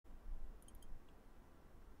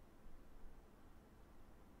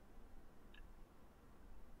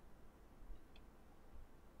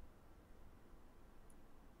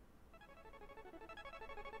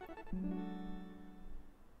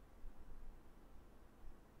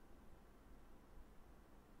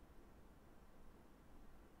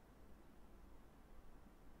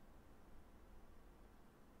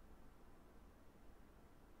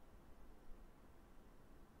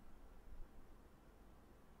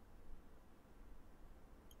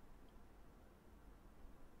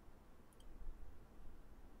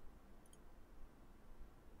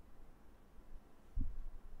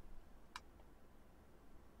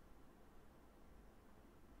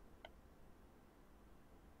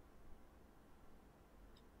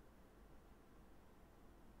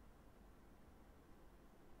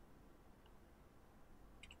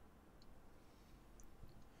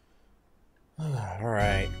All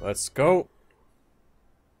right, let's go.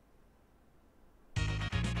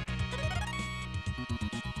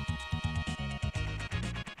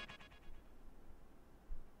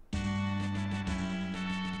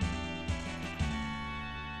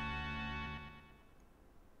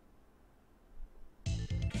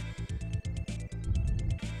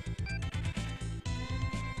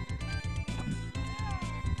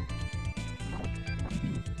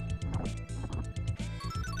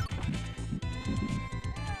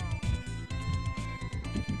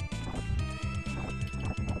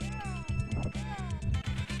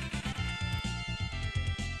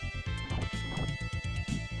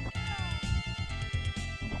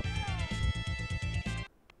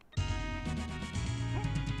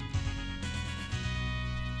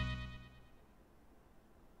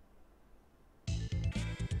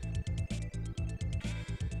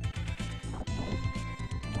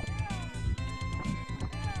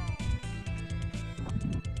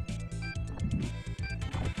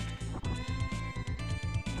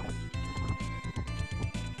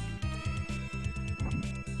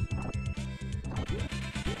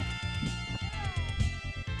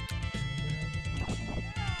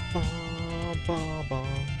 Ba, ba, ba.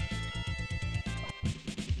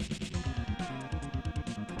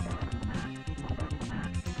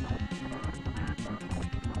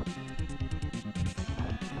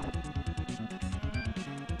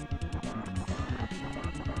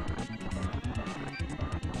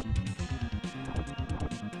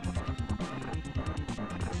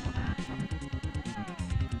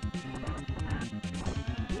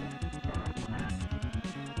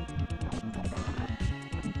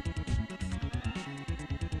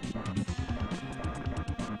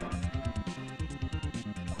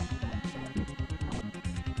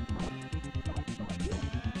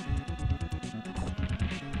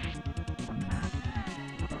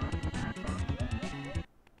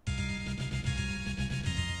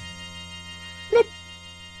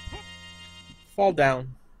 Fall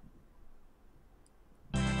down.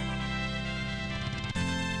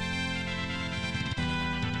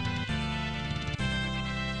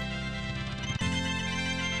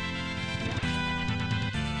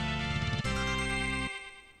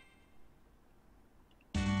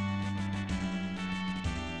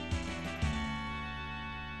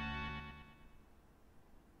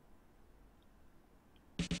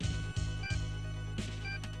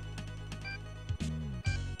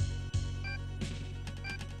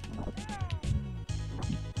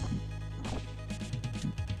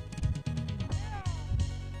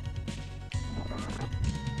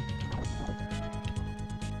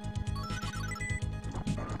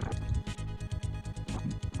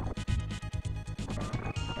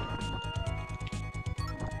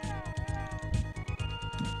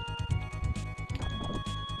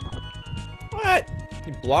 What?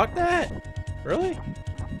 He blocked that? Really?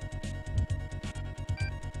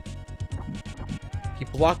 He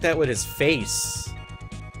blocked that with his face.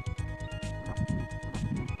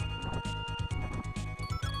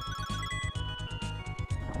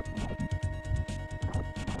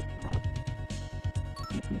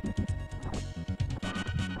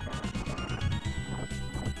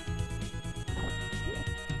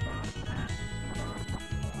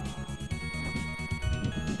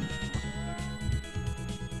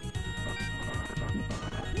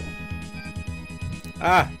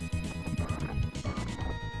 Ah!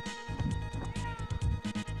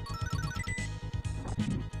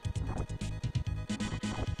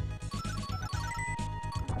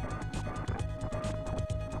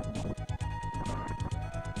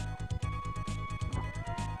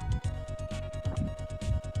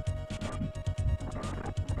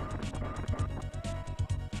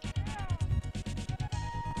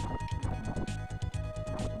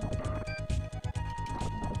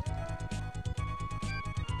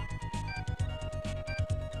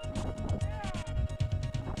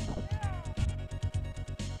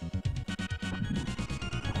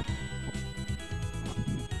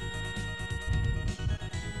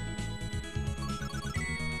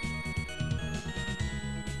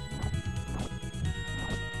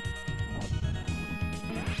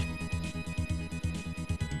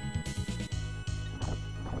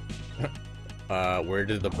 Where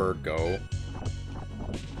did the bird go?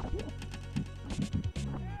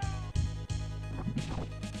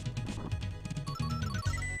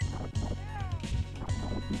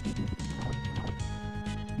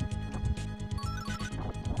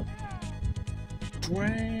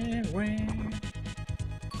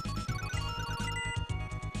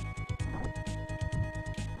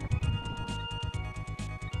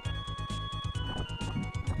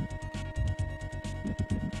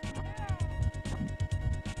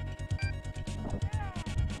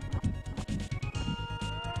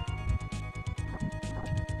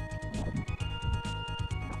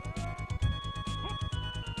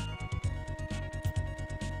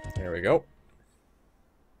 There we go.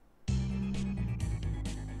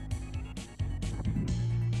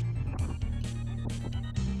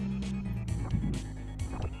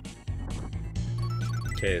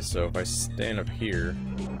 Okay, so if I stand up here...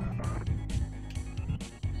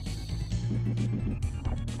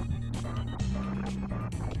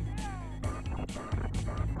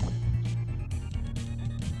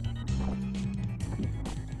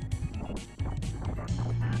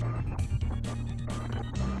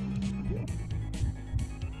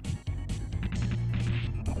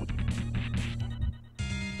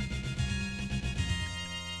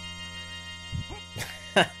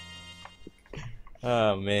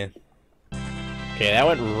 Oh, man. Okay, that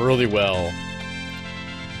went really well.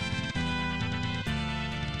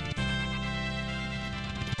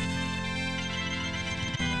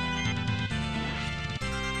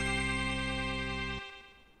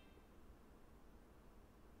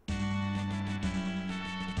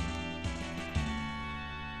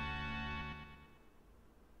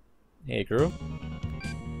 Hey, crew.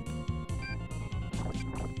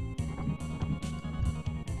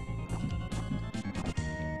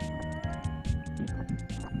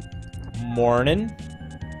 Morning.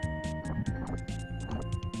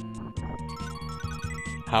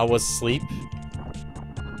 How was sleep?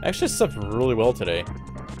 I actually slept really well today.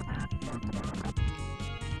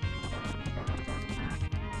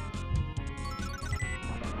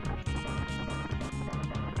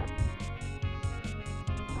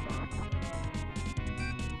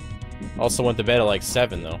 Also went to bed at like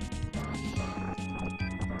 7 though.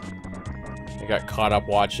 I got caught up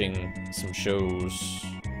watching some shows.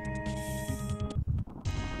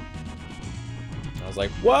 I was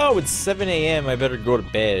like, whoa, it's 7 a.m. I better go to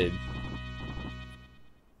bed.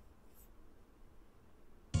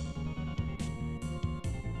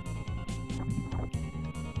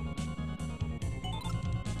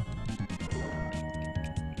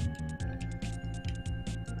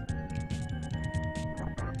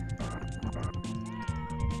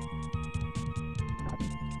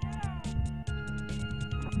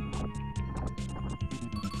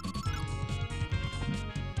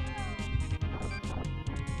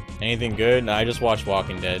 Anything good? No, I just watched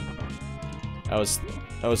Walking Dead. I was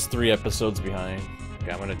 3 episodes behind.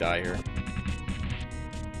 Okay, I'm gonna die here.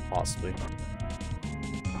 Possibly.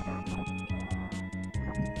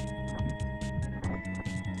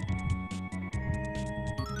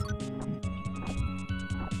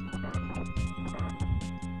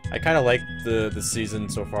 I kind of like the season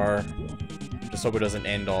so far. Just hope it doesn't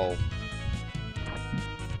end all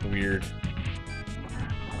weird.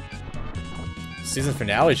 Season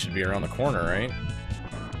finale should be around the corner, right?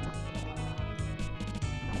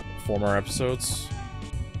 4 more episodes.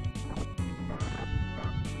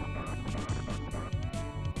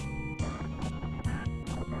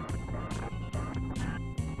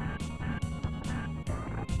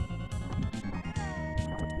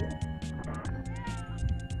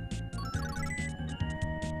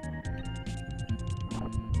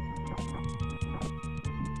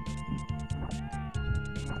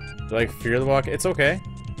 Do I like Fear the Walk? It's okay.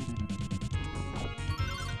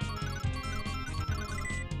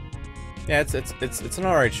 Yeah, it's an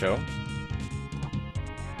alright show.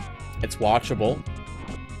 It's watchable.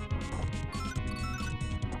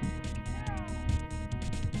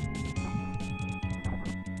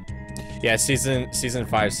 Yeah, season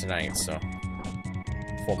 5's tonight, so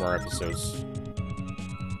 4 more episodes.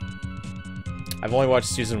 I've only watched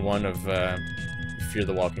season 1 of Fear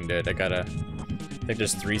the Walking Dead. I think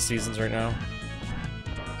there's 3 seasons right now.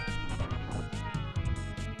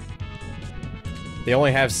 They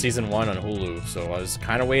only have season 1 on Hulu, so I was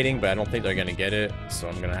kind of waiting, but I don't think they're gonna get it, so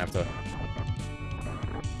I'm gonna have to...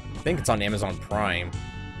 I think it's on Amazon Prime,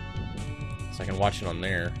 so I can watch it on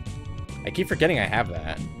there. I keep forgetting I have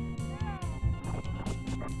that.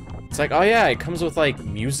 It's like, oh yeah, it comes with like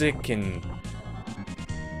music and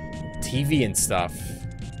TV and stuff.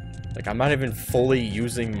 Like, I'm not even fully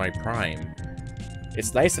using my Prime.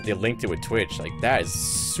 It's nice that they linked it with Twitch. Like, that is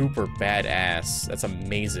super badass. That's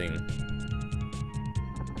amazing.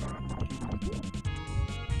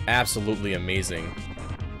 Absolutely amazing.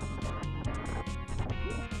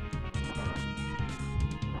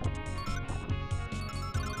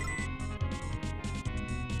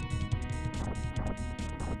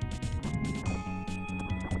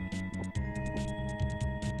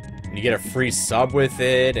 You get a free sub with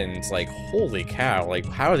it, and it's like, holy cow, like,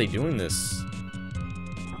 how are they doing this?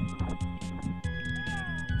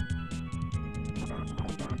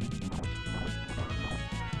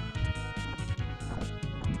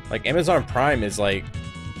 Like, Amazon Prime is, like,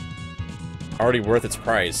 already worth its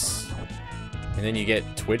price. And then you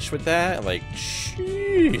get Twitch with that? Like,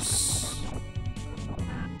 jeez.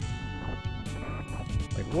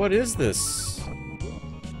 Like, what is this?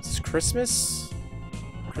 Is this Christmas?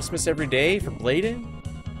 Christmas every day for Bladen?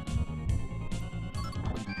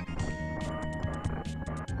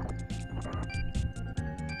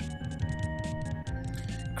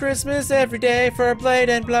 Christmas every day for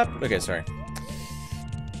Bladen, blah. Okay, sorry.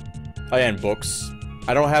 Oh yeah, and books.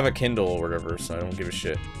 I don't have a Kindle or whatever, so I don't give a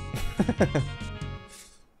shit.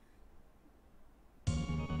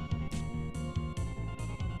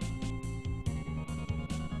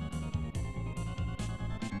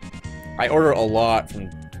 I order a lot from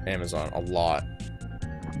Amazon, a lot.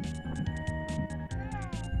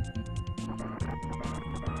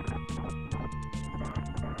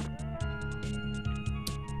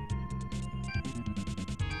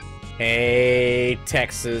 Hey,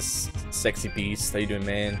 Texas, sexy beast, how you doing,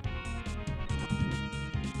 man?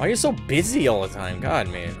 Why are you so busy all the time? God,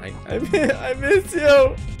 man, I miss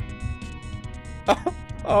you.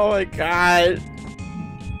 Oh my God.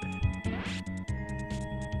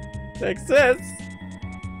 Texas.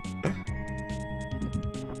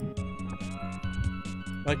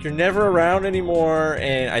 Like, you're never around anymore,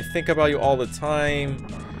 and I think about you all the time.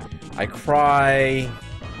 I cry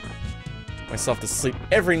myself to sleep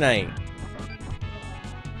every night.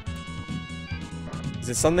 Is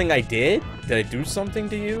it something I did? Did I do something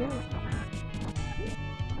to you?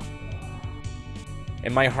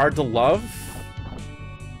 Am I hard to love?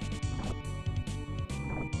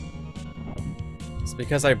 It's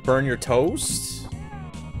because I burn your toast?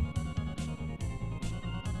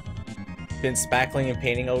 Been spackling and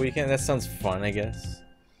painting all weekend? That sounds fun, I guess.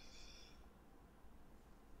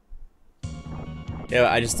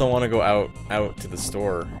 Yeah, I just don't want to go out to the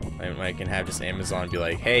store. I can have just Amazon be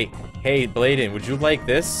like, hey, Bladen, would you like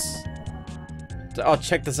this? Oh,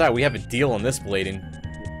 check this out. We have a deal on this, Bladen.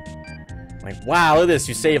 Like, wow, look at this.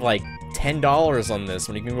 You save like $10 on this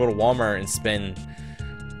when you can go to Walmart and spend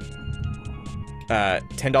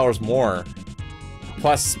 $10 more.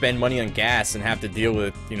 Plus spend money on gas and have to deal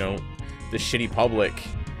with, you know, the shitty public.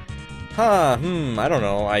 I don't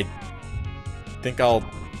know. I think I'll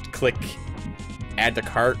click add to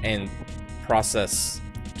cart and process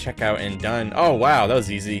checkout and done. Oh wow, that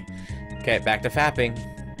was easy. Okay, back to fapping.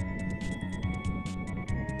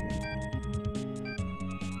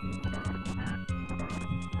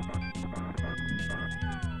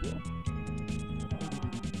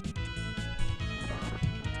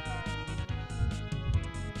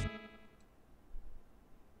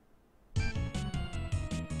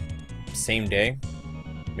 Same day,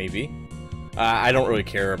 maybe. I don't really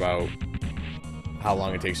care about how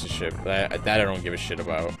long it takes to ship. That I don't give a shit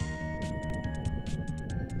about.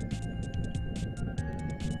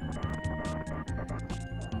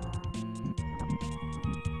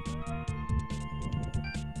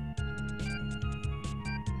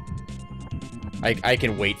 I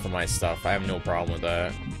can wait for my stuff. I have no problem with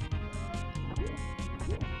that.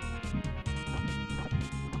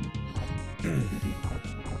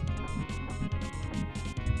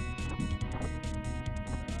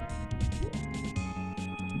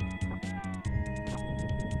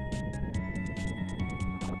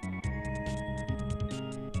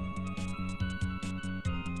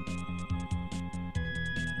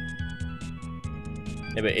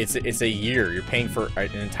 Yeah, but it's a year. You're paying for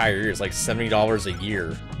an entire year. It's like $70 a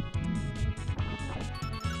year.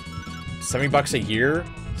 $70 a year?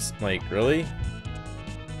 Like, really?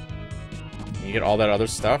 You get all that other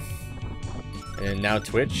stuff, and now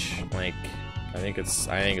Twitch. Like, I think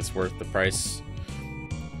it's worth the price.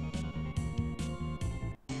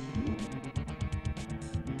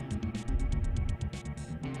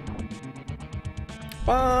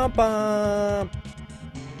 Bum bum.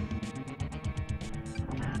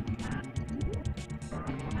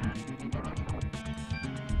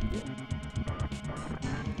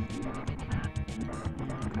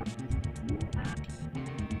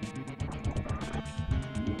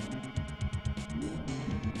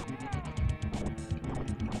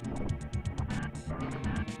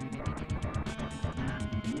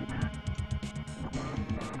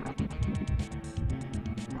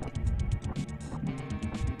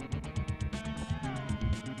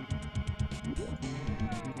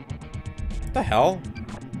 What the hell?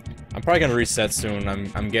 I'm probably gonna reset soon.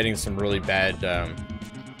 I'm getting some really bad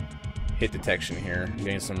hit detection here. I'm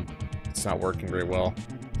getting some. It's not working very well.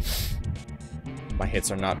 My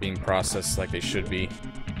hits are not being processed like they should be.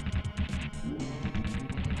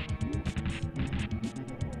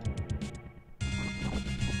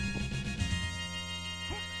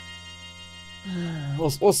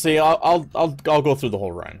 We'll see. I'll go through the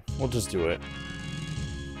whole run. We'll just do it.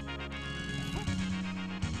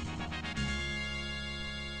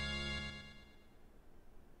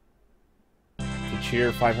 Each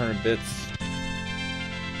year, 500 bits.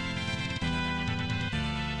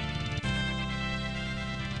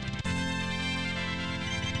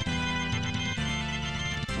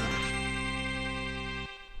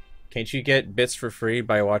 Can't you get bits for free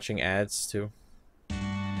by watching ads too?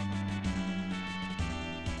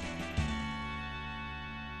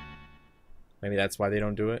 Maybe that's why they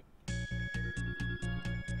don't do it.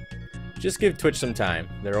 Just give Twitch some time.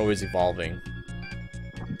 They're always evolving.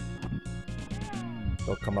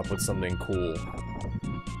 They'll come up with something cool.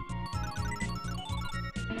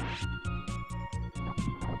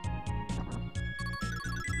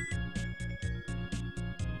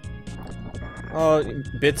 Oh,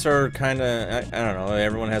 bits are kind of, I don't know,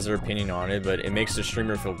 everyone has their opinion on it, but it makes the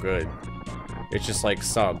streamer feel good. It's just like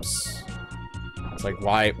subs. It's like,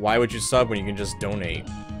 why would you sub when you can just donate?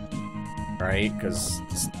 Right? Because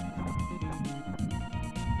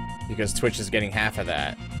Twitch is getting half of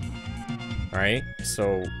that. Right?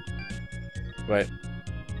 So, but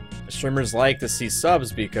streamers like to see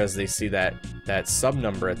subs because they see that sub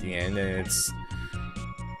number at the end, and it's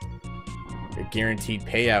a guaranteed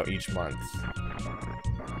payout each month.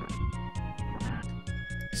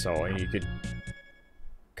 So, and you could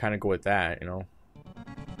kind of go with that, you know?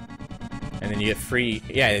 And then you get free,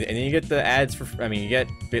 yeah, and then you get the ads for, I mean, you get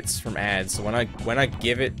bits from ads. So when I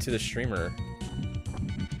give it to the streamer,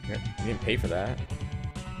 you didn't pay for that.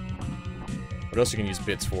 What else you can use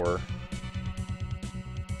bits for?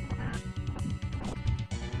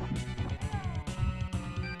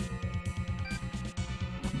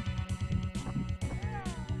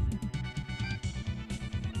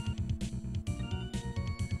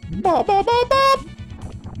 Ba ba ba ba.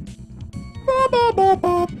 Ba ba ba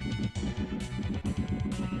ba.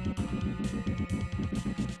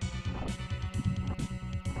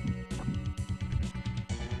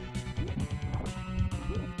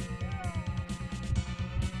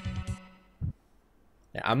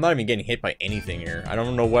 I'm not even getting hit by anything here. I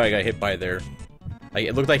don't know what I got hit by there. Like,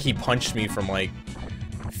 it looked like he punched me from like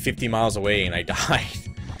 50 miles away and I died.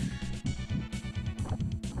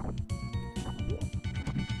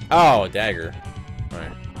 Oh, a dagger.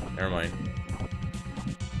 Alright, never mind.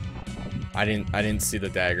 I didn't see the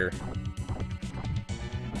dagger.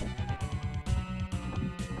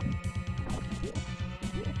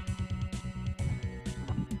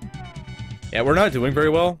 Yeah, we're not doing very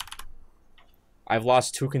well. I've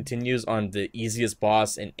lost 2 continues on the easiest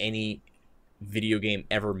boss in any video game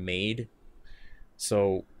ever made.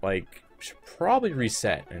 So, like, should probably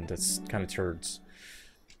reset, and that's kind of turds.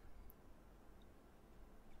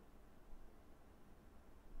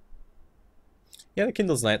 Yeah, the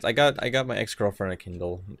Kindle's nice. I got my ex-girlfriend a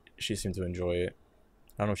Kindle. She seemed to enjoy it.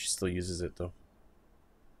 I don't know if she still uses it though.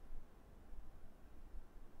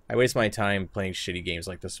 I waste my time playing shitty games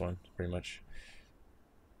like this one, pretty much.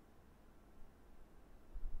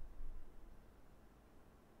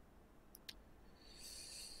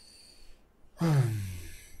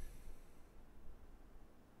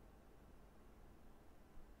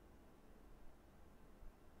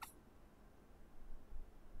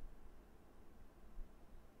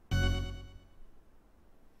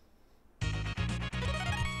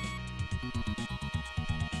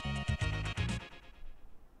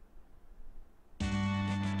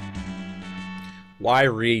 Why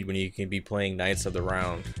read when you can be playing Knights of the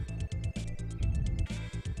Round?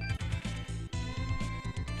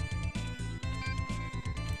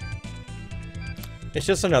 It's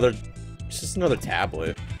just another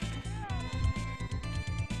tablet.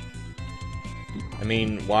 I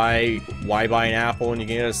mean, why buy an Apple when you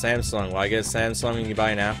can get a Samsung? Why get a Samsung when you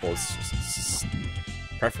buy an Apple? It's just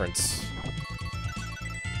preference.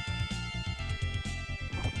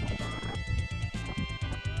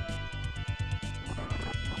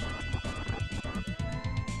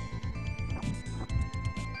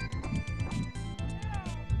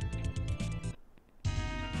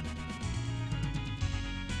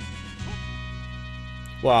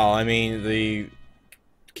 Well, I mean, the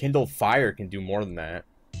Kindle Fire can do more than that.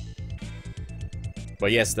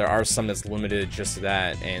 But yes, there are some that's limited just to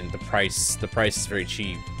that, and the price is very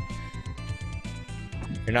cheap.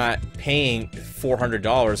 You're not paying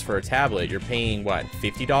 $400 for a tablet. You're paying, what,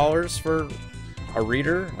 $50 for a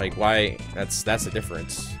reader? Like, why? That's the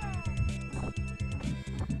difference.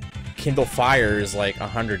 Kindle Fire is like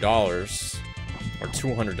 $100 or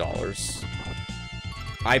 $200.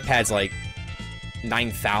 iPad's like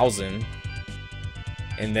 $9,000,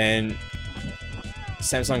 and then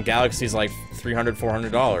Samsung Galaxy's like $300,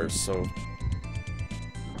 $400. So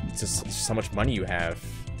it's just how much money you have.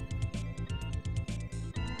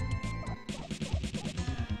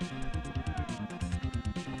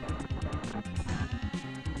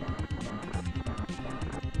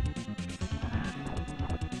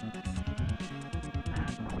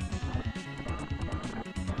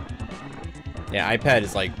 Yeah, iPad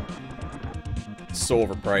is like so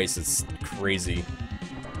overpriced, it's crazy.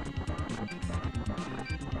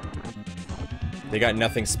 They got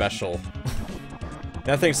nothing special.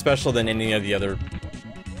 Nothing special than any of the other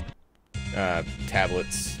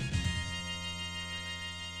tablets.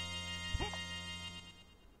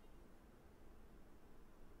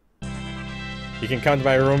 You can come to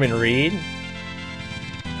my room and read?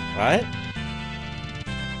 What?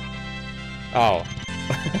 Oh.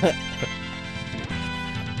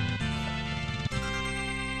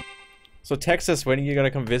 So Texas, when are you gonna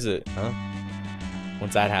come visit, huh?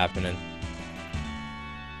 When's that happening?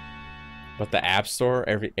 But the App Store?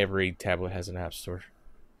 Every tablet has an App Store.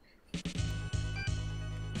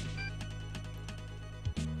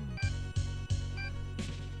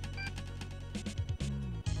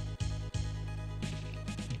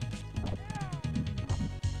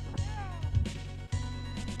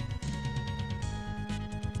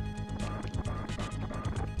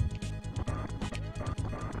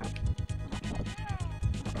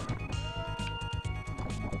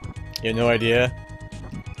 You have no idea?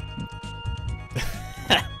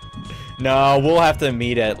 No, we'll have to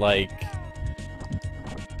meet at, like,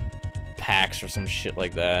 PAX or some shit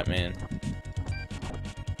like that, man.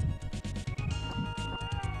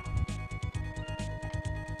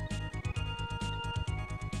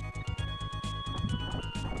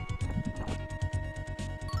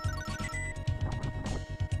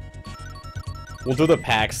 We'll do the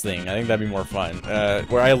PAX thing. I think that'd be more fun.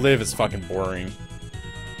 Where I live is fucking boring.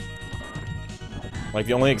 Like,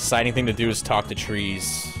 the only exciting thing to do is talk to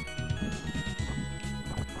trees.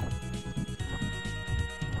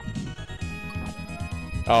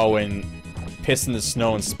 Oh, and piss in the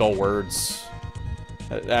snow and spell words.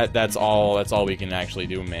 That's all we can actually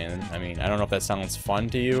do, man. I mean, I don't know if that sounds fun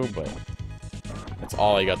to you, but that's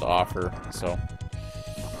all I got to offer, so.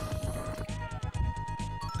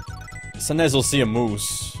 Sometimes we'll see a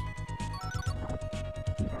moose.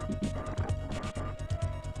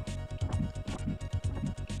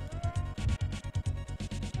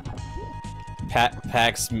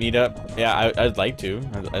 PAX meetup? Yeah, I'd like to.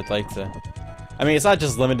 I'd like to. I mean, it's not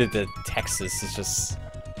just limited to Texas. It's just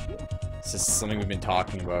something we've been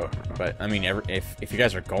talking about. But I mean, if you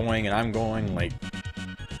guys are going and I'm going, like,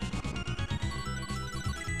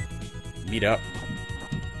 meet up.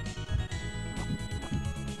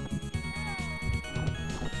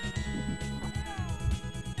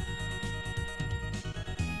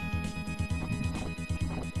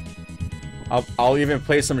 I'll even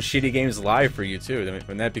play some shitty games live for you too.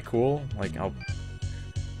 Wouldn't that be cool? Like, I'll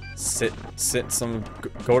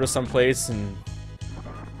go to some place and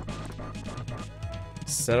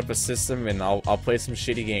set up a system, and I'll play some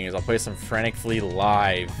shitty games. I'll play some Frantic Flea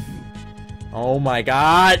live. Oh my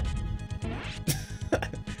god!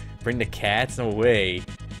 Bring the cats? No way.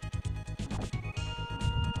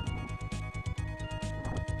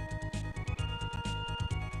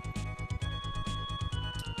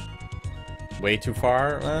 Way too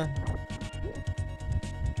far?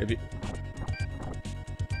 Maybe.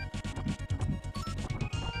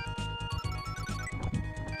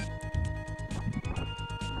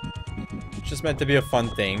 It's just meant to be a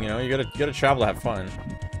fun thing, you know. You gotta travel to have fun.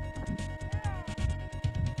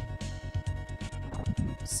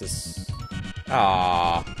 What's this?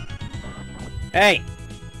 Ah. Hey.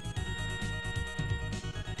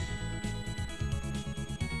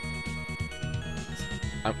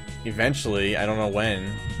 Eventually, I don't know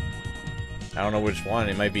when. I don't know which one.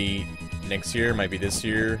 It might be next year, it might be this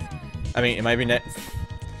year. I mean, it might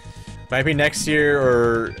be next year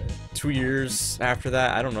or 2 years after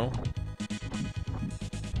that. I don't know.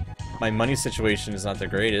 My money situation is not the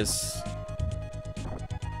greatest.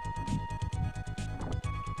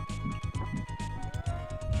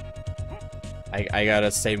 I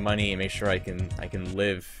gotta save money and make sure I can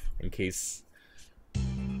live in case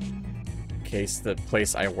the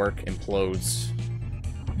place I work implodes.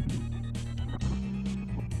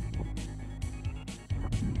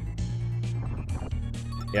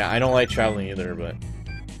 Yeah, I don't like traveling either, but...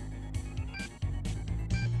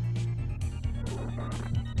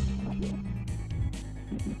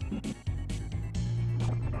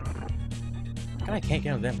 God, I can't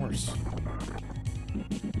get on that horse.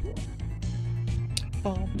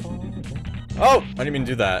 Oh! I didn't even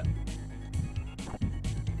do that.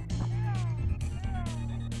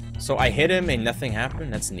 So I hit him and nothing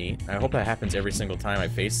happened? That's neat. I hope that happens every single time I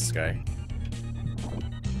face this guy.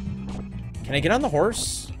 Can I get on the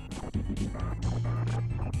horse?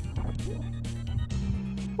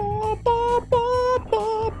 Ba, ba, ba,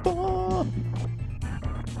 ba, ba.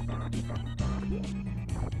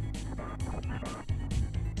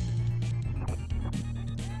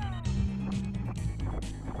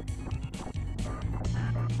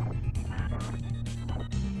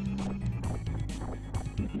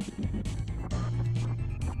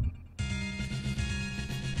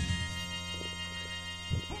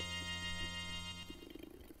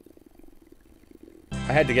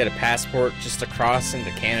 I had to get a passport just to cross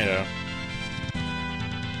into Canada.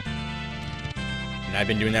 And I've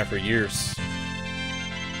been doing that for years.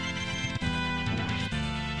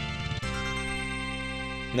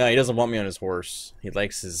 No, he doesn't want me on his horse. He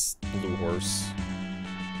likes his blue horse.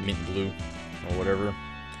 Mint blue. Or whatever.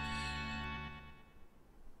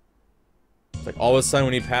 It's like all of a sudden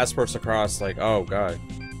we need passports across, like, oh god.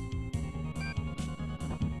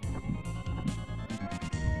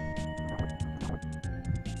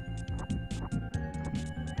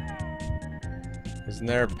 Isn't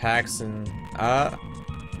there packs and...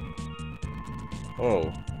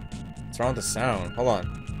 Whoa. What's wrong with the sound? Hold on.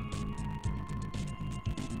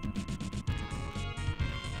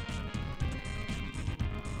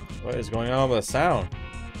 What is going on with the sound?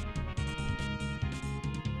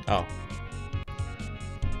 Oh.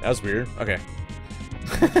 That was weird. Okay.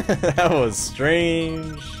 That was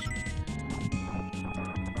strange.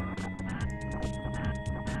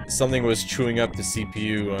 Something was chewing up the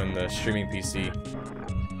CPU on the streaming PC.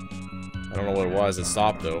 I don't know what it was. It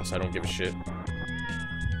stopped though, so I don't give a shit.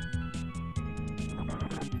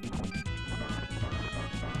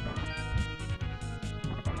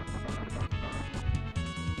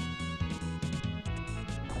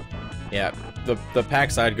 Yeah, the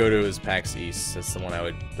PAX I'd go to is PAX East. That's the one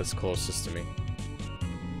that's closest to me.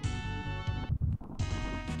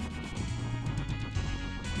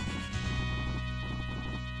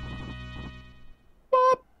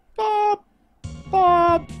 Bop, bop,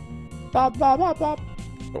 bop, bop, bop, bop, bop.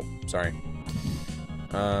 Oh, sorry.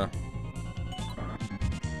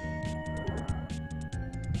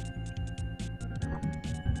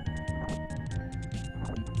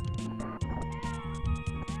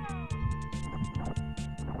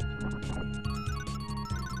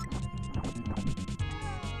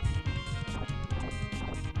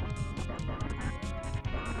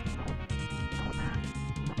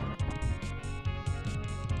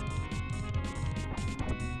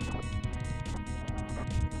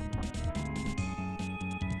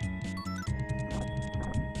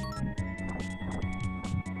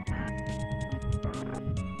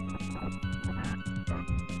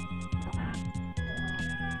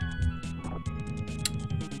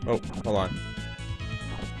 Oh, hold on.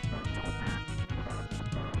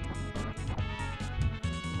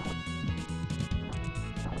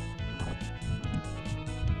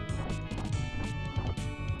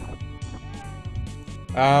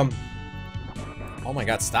 Oh my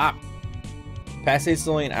god, stop. Past 8's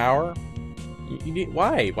only an hour? You need,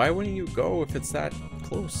 why? Why wouldn't you go if it's that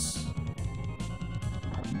close?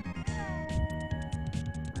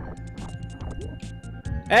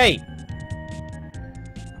 Hey!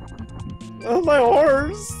 Oh, my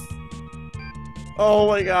horse! Oh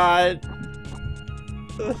my god.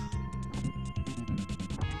 Ugh.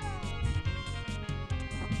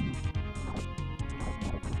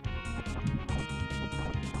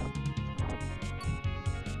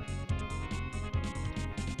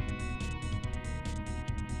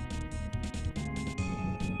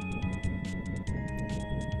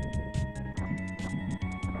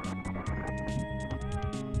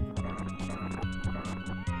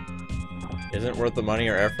 Isn't worth the money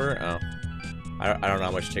or effort? Oh. I don't know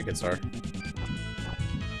how much tickets are.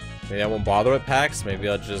 Maybe I won't bother with PAX. Maybe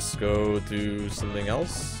I'll just go do something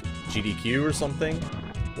else. GDQ or something.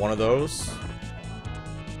 One of those.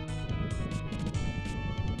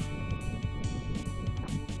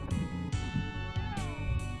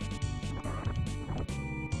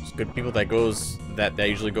 There's good people that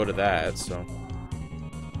usually go to that, so.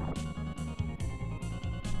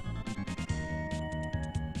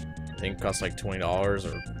 I think it costs like $20 or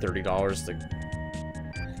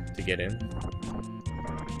 $30 to get in.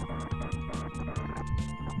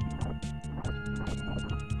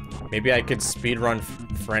 Maybe I could speedrun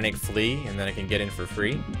Frantic Flea, and then I can get in for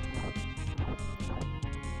free.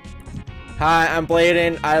 Hi, I'm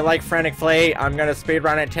Bladen. I like Frantic Flea. I'm gonna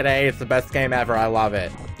speedrun it today. It's the best game ever. I love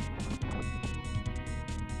it.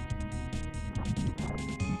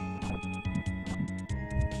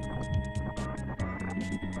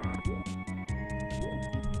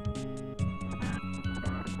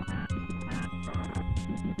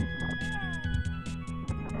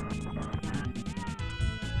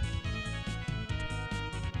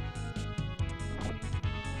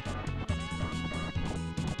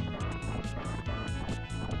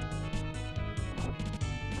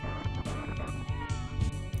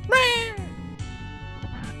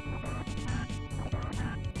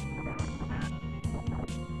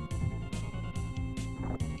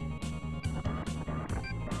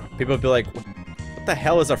 People will be like, what the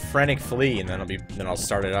hell is a Frantic Flea? And then I'll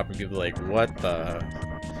start it up and people will be like, what the?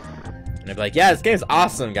 And I'll be like, yeah, this game's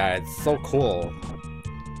awesome, guys. It's so cool.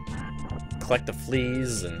 Collect the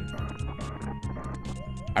fleas, and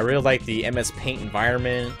I really like the MS Paint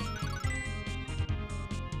environment.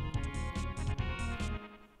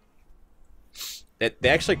 They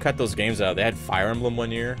actually cut those games out. They had Fire Emblem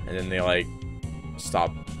one year, and then they like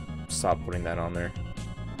stopped putting that on there.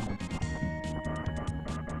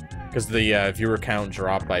 Because the viewer count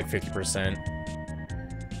dropped by 50%.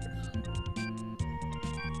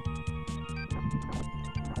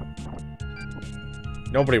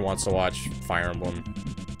 Nobody wants to watch Fire Emblem.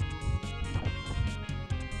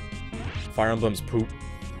 Fire Emblem's poop.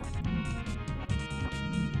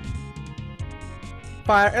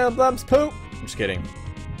 Fire Emblem's poop! I'm just kidding.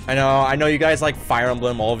 I know you guys like Fire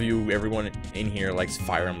Emblem. All of you, everyone in here likes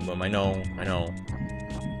Fire Emblem. I know.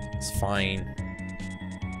 It's fine.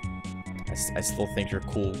 I still think you're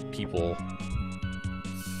cool people.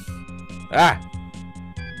 Ah!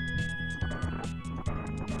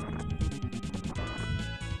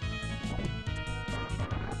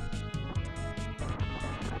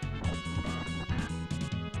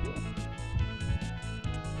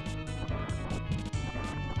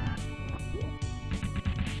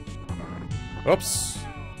 Oops.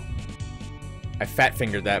 I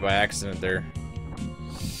fat-fingered that by accident there.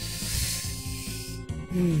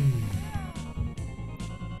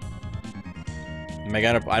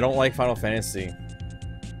 I don't like Final Fantasy.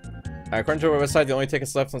 According to our website, the only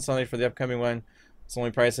tickets left on Sunday for the upcoming one. It's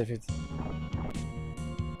only priced at 50.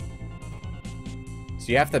 So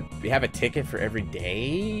you have a ticket for every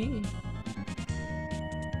day?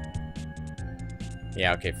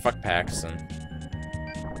 Yeah, okay, fuck PAX and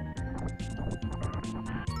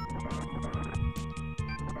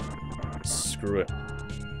screw it.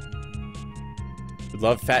 Would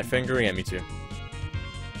love fat finger, yeah, me too.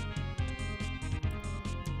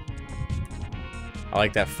 I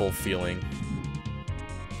like that full feeling.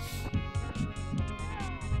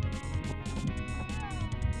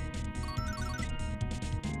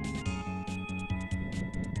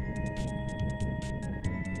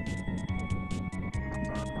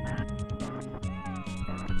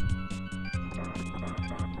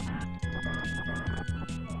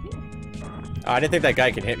 I didn't think that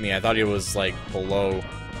guy could hit me. I thought he was like below.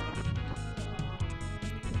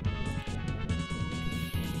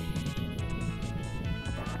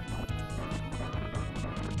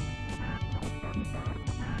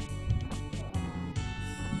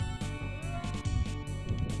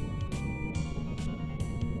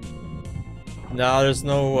 No, there's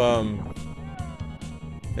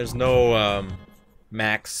no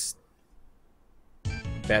max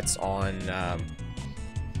bets on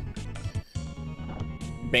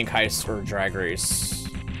bank heist or drag race,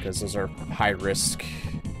 because those are high risk.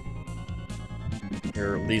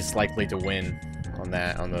 You're least likely to win on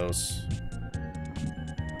those.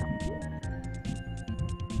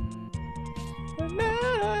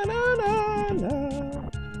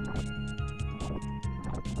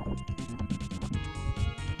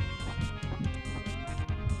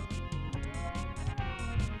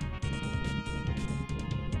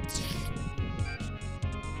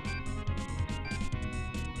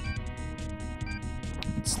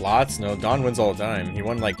 Slots? No, Don wins all the time. He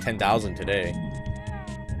won like 10,000 today.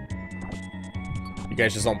 You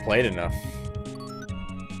guys just don't play it enough.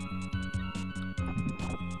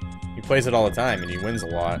 He plays it all the time and he wins a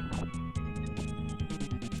lot.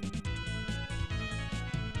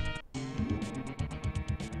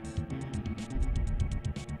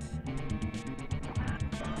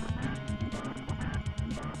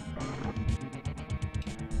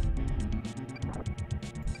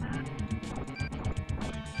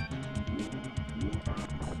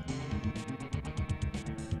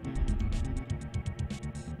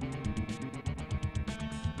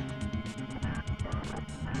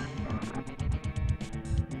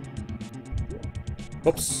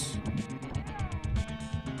 Whoops.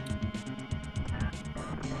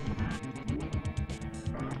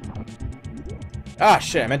 Ah,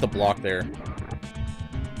 shit, I meant to block there.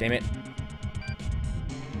 Damn it.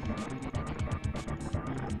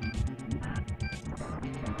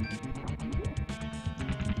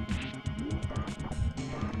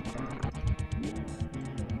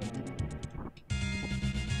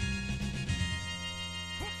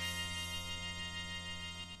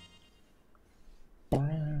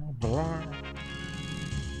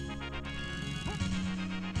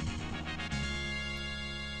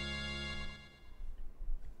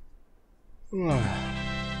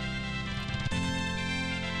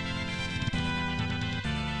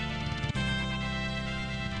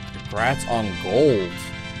 Congrats on gold.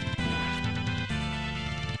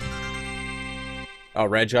 Oh,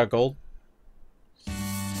 Reg got gold?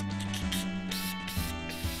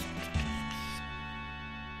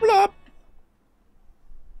 Blop.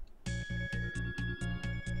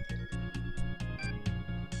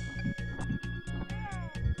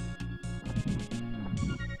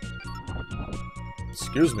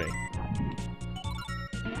 Excuse me.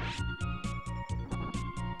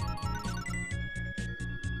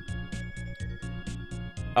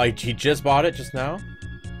 Oh, he just bought it just now?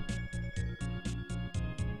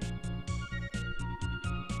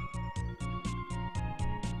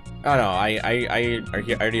 Oh no, I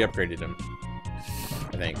already upgraded him.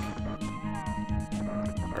 I think.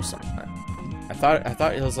 Or something. I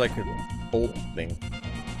thought it was like an old thing.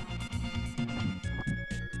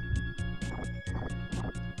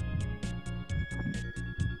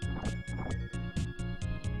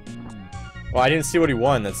 Well, I didn't see what he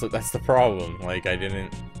won. That's the problem. Like I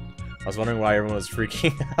was wondering why everyone was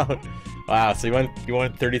freaking out. Wow, so you won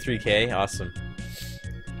 33K? Awesome.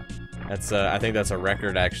 That's I think that's a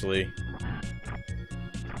record actually.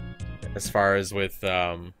 As far as with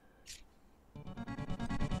Drag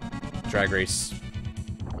Race.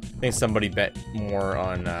 I think somebody bet more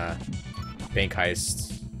on Bank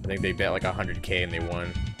Heist. I think they bet like 100K and they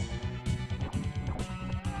won.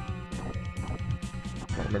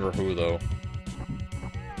 I don't remember who though.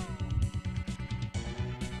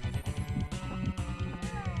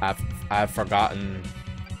 I've forgotten.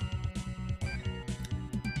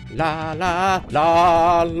 La la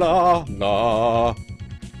la la la.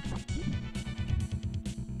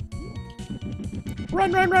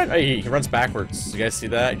 Run, run, run! Hey, he runs backwards. You guys see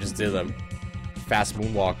that? He just did a fast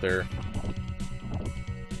moonwalk there.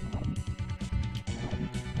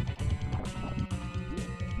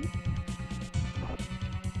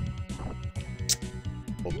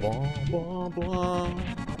 Blah, blah, blah.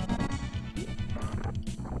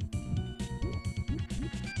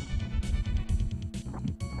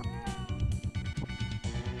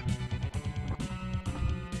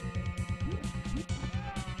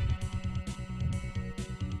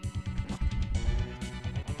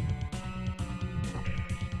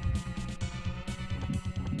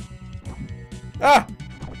 Ah!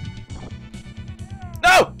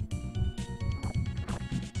 No!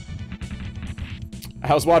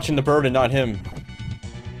 I was watching the bird and not him.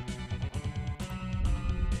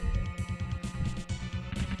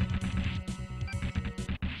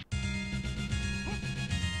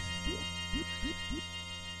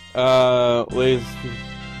 Liz.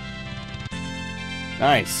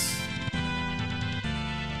 Nice.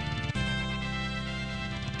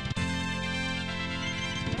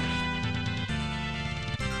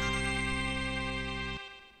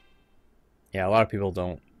 Yeah, a lot of people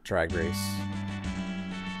don't drag race.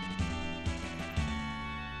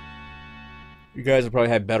 You guys will probably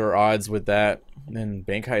have better odds with that than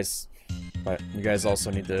Bank Heist, but you guys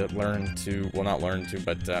also need to learn to, well, not learn to,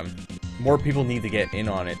 but more people need to get in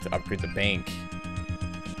on it to upgrade the bank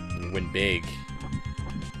and win big.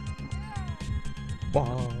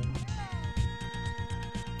 Wow.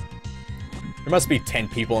 There must be 10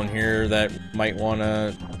 people in here that might want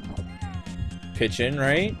to pitch in,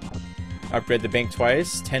 right? Upgrade the bank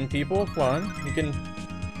twice. 10 people? Come on. You can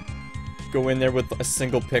go in there with a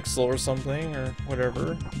single pixel or something, or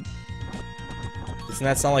whatever. Doesn't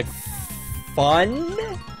that sound like fun?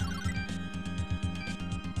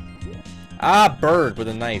 Ah, bird with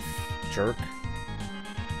a knife. Jerk.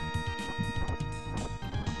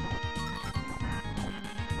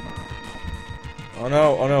 Oh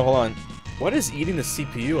no, hold on. What is eating the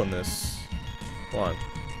CPU on this? Hold on.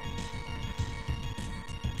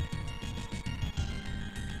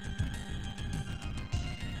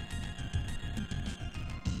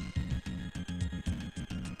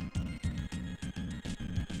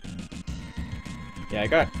 Yeah, I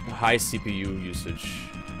got high CPU usage.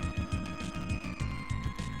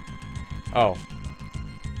 Oh.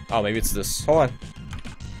 Oh, maybe it's this. Hold on.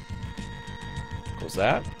 What was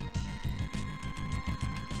that?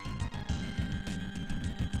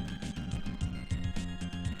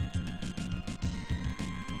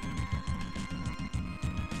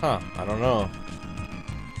 Huh, I don't know.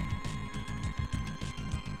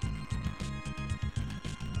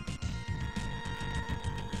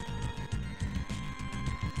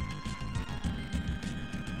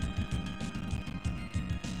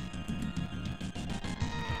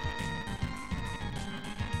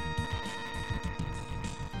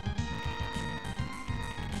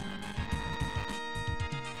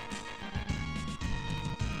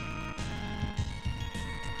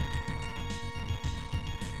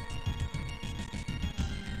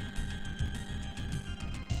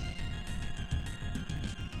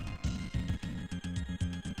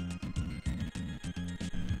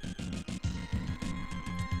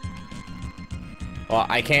 Well,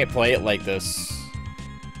 I can't play it like this.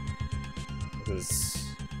 It's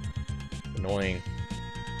annoying.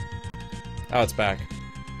 Oh, it's back.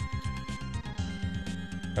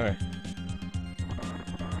 Okay.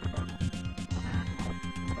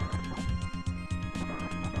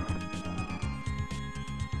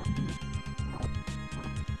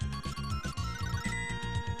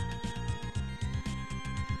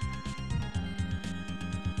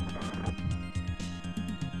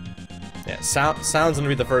 Yeah, sound's gonna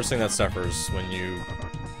be the first thing that suffers when you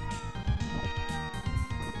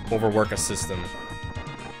overwork a system.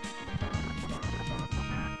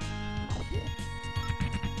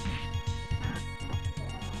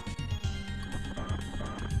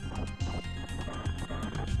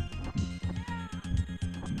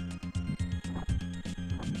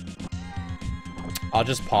 I'll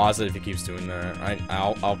just pause it if he keeps doing that.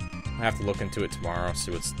 I'll have to look into it tomorrow,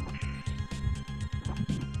 see what's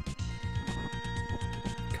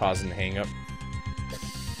causing the hang up.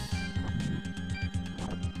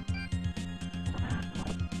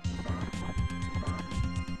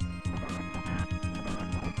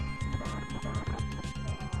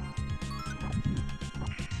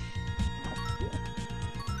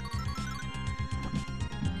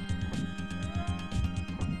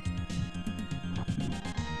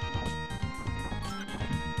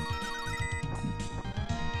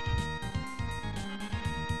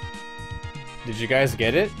 Did you guys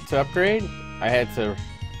get it to upgrade? I had to...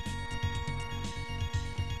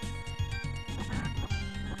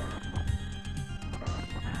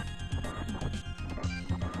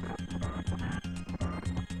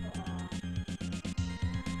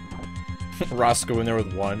 Roscoe in there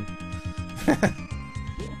with 1.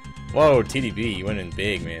 Whoa, TDB, you went in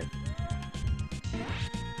big, man.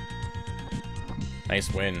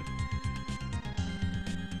 Nice win.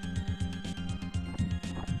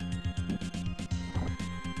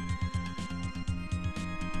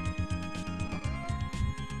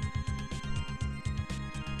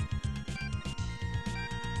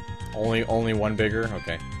 Only one bigger?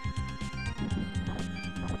 Okay.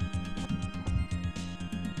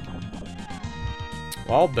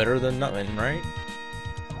 Well, better than nothing, right?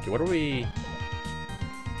 Okay, what are we...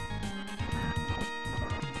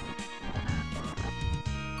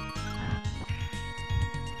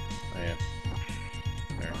 Oh, yeah.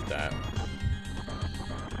 There's that.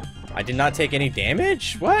 I did not take any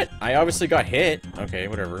damage? What? I obviously got hit. Okay,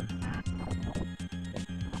 whatever.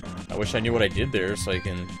 I wish I knew what I did there so I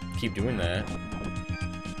can keep doing that.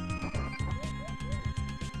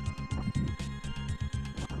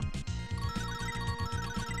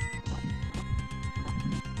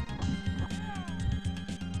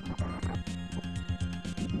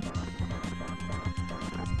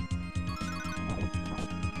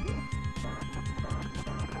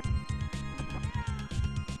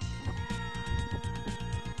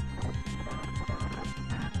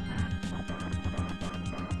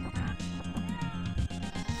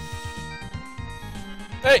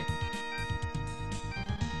 Hey!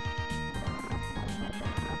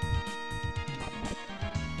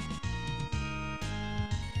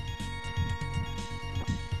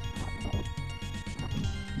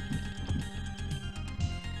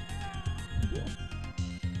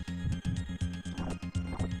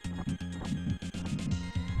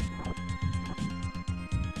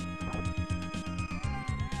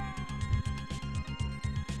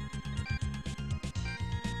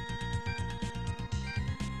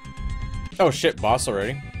 Oh shit, boss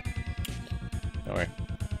already? No way.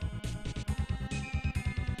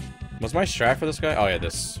 Was my strat for this guy? Oh yeah,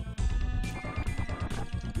 this.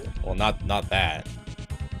 Well, not that,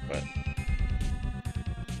 but.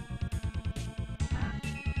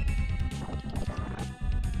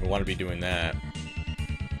 We want to be doing that.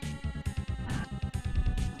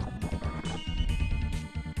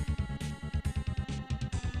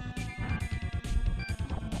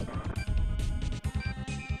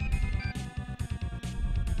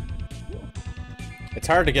 It's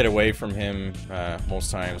hard to get away from him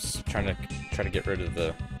most times. Try to get rid of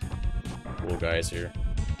the little guys here.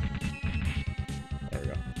 There we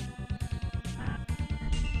go.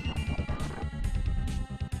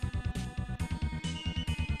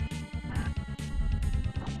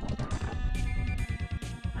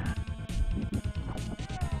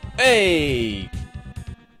 Hey!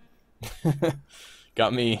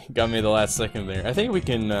 got me the last second there. I think we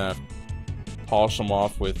can polish them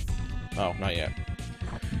off with... Oh, not yet.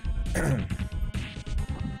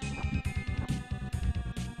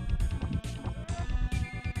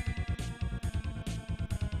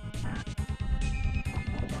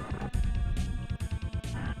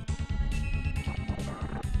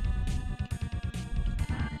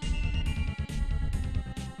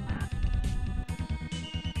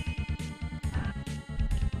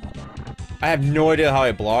 I have no idea how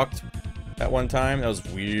I blocked that one time. That was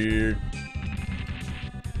weird.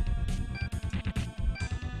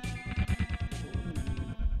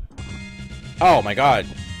 Oh my god.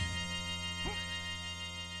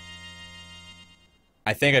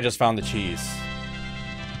 I think I just found the cheese.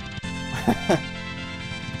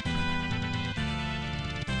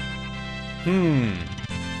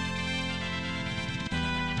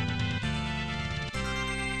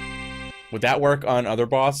 Would that work on other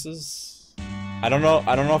bosses? I don't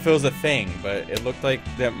know if it was a thing, but it looked like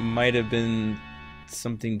that might have been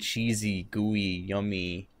something cheesy, gooey,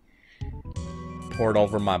 yummy, poured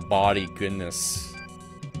over my body goodness.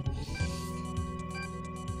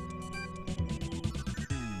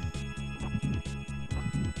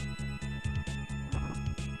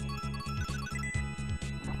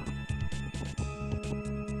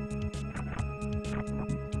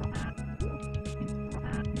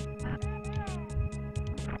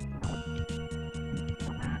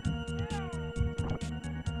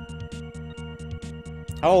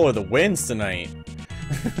 Oh, the winds tonight.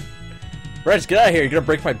 Reg, get out of here. You're gonna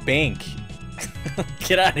break my bank.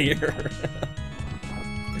 Get out of here.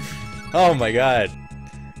 Oh my god.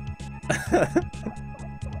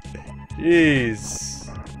 Jeez.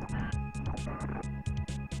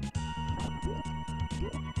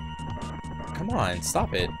 Come on,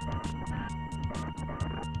 stop it.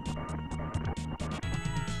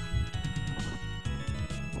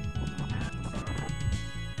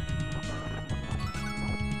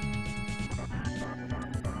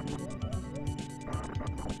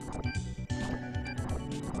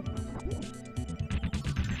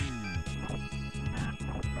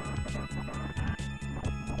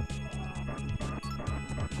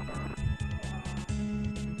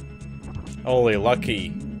 Holy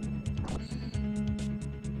lucky.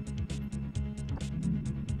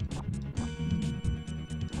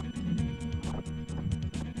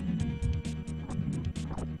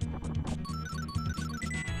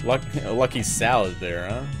 Lucky salad there,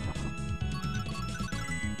 huh?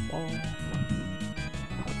 Oh.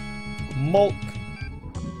 Mulk.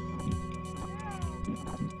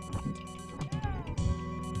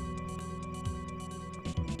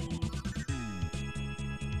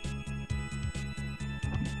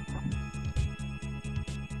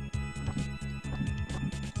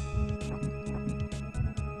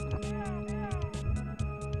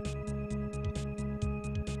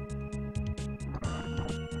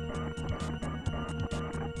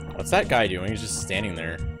 What's that guy doing? He's just standing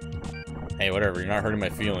there. Hey, whatever. You're not hurting my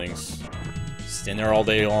feelings. Stand there all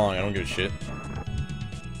day long. I don't give a shit.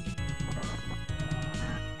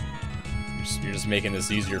 You're just making this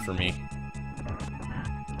easier for me.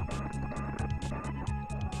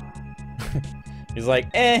 He's like,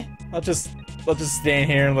 eh. I'll just stand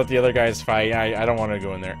here and let the other guys fight. I don't want to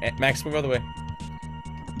go in there. Eh, Max, move out of the way.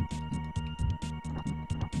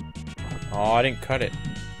 Oh, I didn't cut it.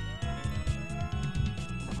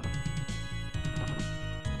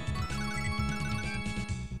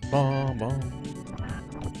 Bom, bom.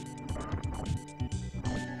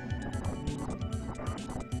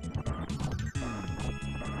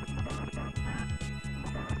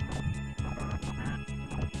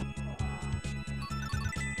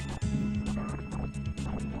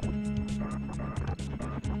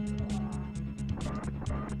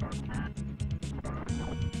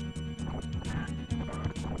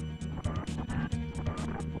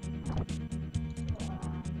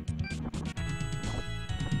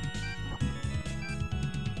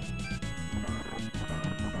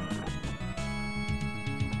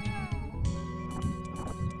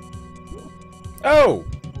 Oh!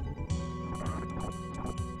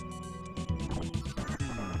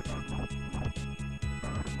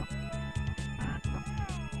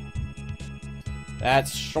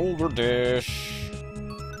 That's shoulder dish.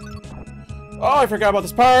 Oh, I forgot about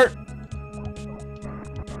this part!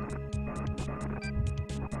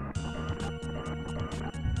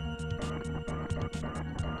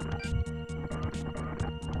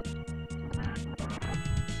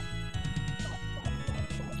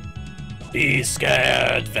 Be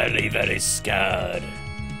scared, very, very scared.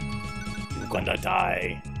 You're gonna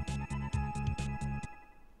die.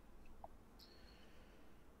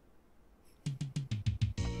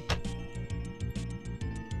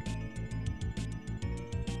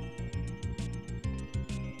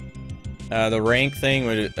 The rank thing,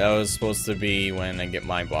 that was supposed to be when I get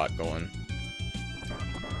my bot going.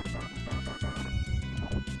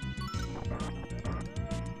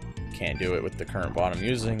 Can't do it with the current bot I'm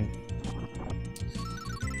using.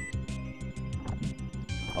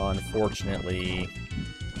 Unfortunately.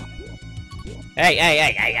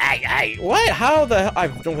 Hey! What? How the... I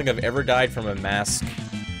don't think I've ever died from a mask.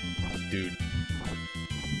 Dude.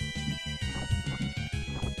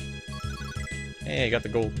 Hey, I got the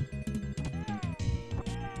gold.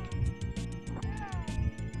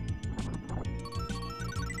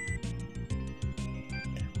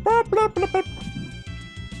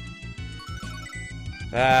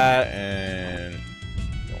 That, and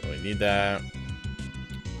don't really need that.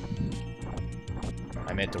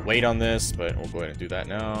 I meant to wait on this, but we'll go ahead and do that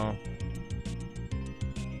now.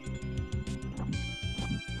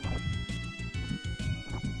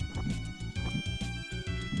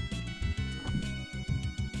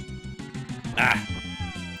 Ah!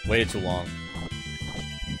 Waited too long.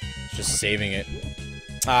 Just saving it.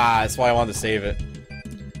 Ah, that's why I wanted to save it.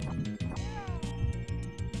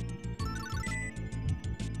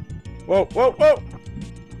 Whoa, whoa, whoa!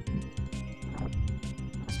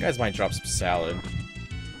 These guys might drop some salad.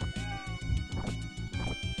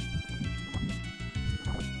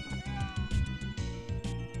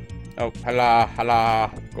 Oh, hala,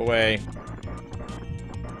 hala, go away.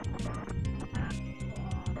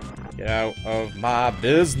 Get out of my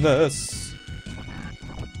business.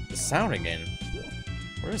 The sound again.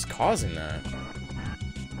 What is causing that?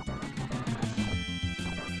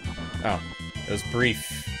 Oh, it was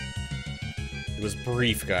brief. It was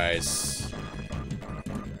brief, guys.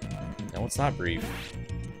 No, it's not brief.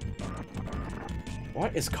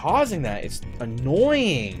 What is causing that? It's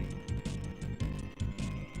annoying.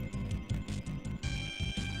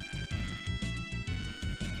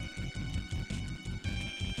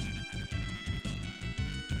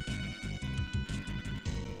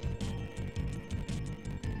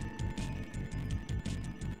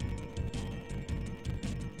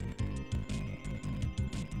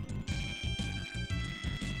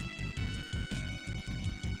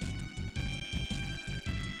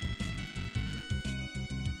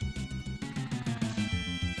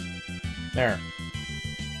 There.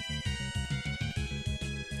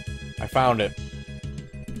 I found it.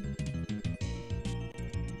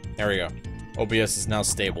 There we go. OBS is now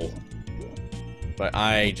stable. But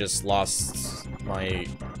I just lost my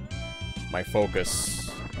focus.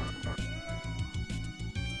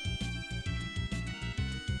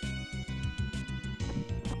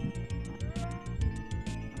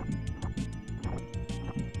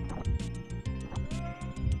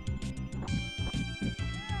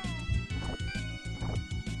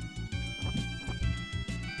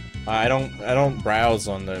 I don't browse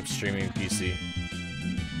on the streaming PC.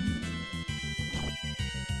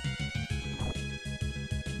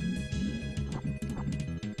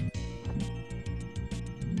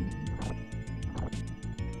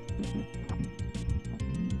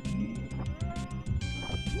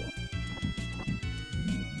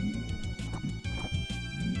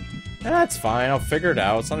 That's fine. I'll figure it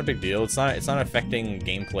out. It's not a big deal. It's not affecting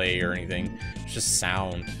gameplay or anything. It's just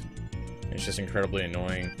sound. It's just incredibly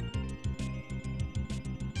annoying.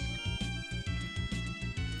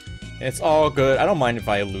 It's all good. I don't mind if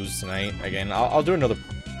I lose tonight. Again, I'll do another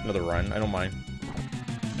run. I don't mind.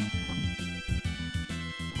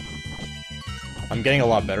 I'm getting a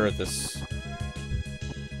lot better at this.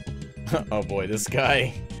 Oh boy, this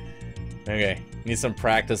guy. Okay, need some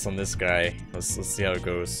practice on this guy. Let's see how it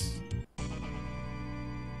goes.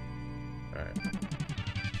 All right.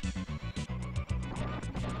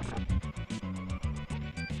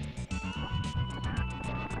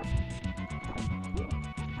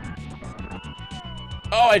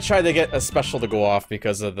 Oh, I tried to get a special to go off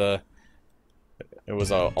because of the... It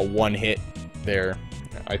was a one hit there.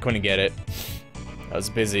 I couldn't get it. I was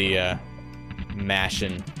busy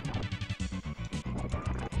mashing.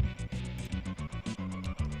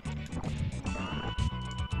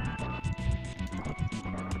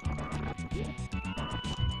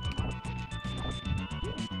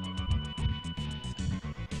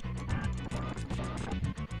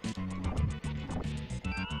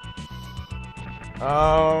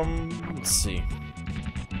 Let's see.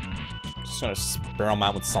 Just gonna spare him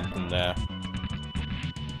out with something there.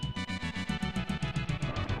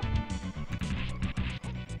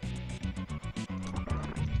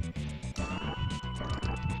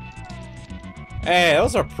 Hey, that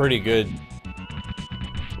was a pretty good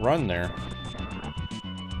run there.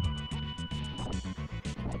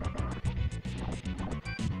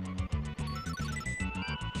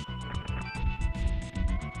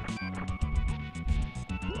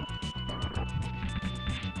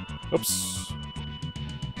 Oops.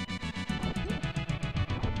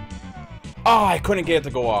 Oh, I couldn't get it to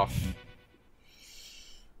go off.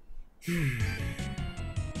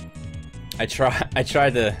 I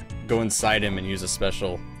tried to go inside him and use a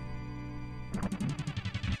special.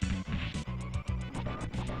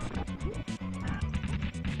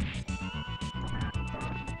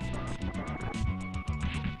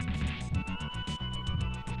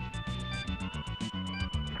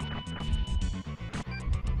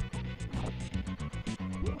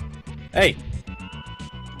 Hey!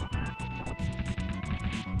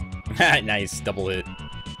 Nice, double hit.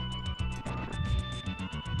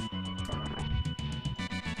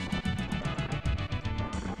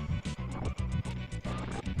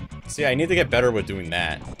 See, I need to get better with doing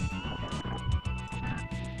that.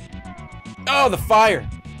 Oh, the fire!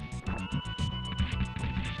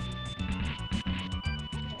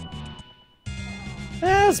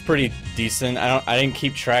 That was pretty decent. I didn't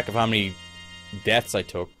keep track of how many deaths I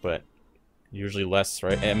took, but usually less,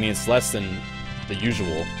 right? I mean, it's less than the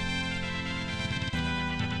usual.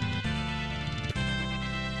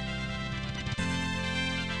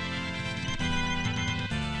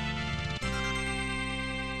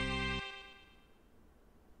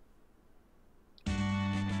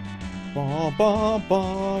 Ba, ba,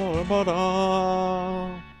 ba, ba,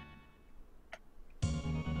 da.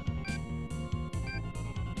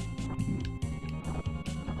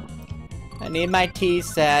 I need my tea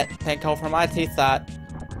set. Take over my tea set.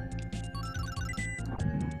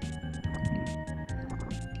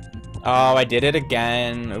 Oh, I did it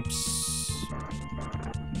again. Oops.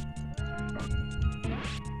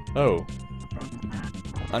 Oh.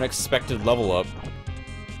 Unexpected level up.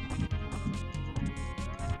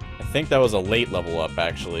 I think that was a late level up,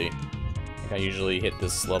 actually. I think I usually hit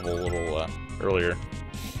this level a little earlier.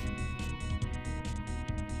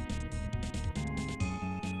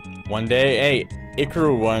 One day, hey,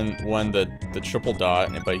 Ikaru won the triple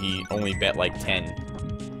dot, but he only bet like 10.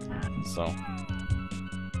 So.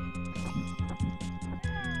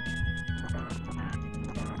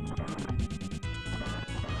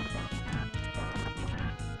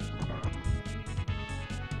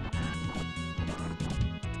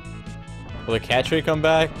 Will the cat tree come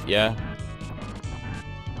back? Yeah.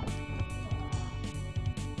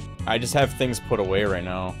 I just have things put away right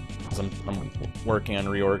now, because I'm working on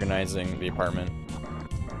reorganizing the apartment.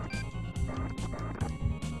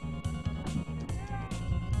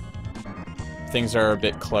 Things are a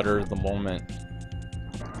bit cluttered at the moment.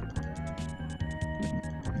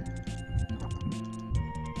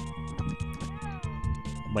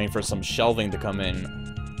 I'm waiting for some shelving to come in.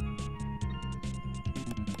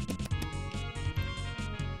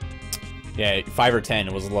 Yeah, 5 or 10,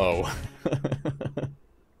 it was low.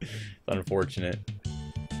 It's unfortunate.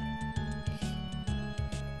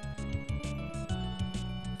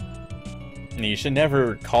 And you should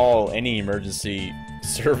never call any emergency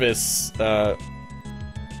service, you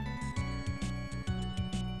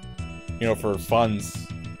know, for funds.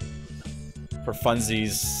 For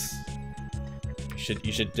funsies.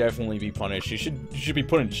 You should definitely be punished. You should be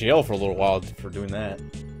put in jail for a little while for doing that.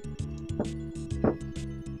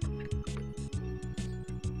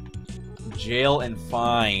 Jail and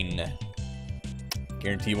fine.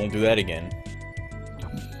 Guarantee you won't do that again.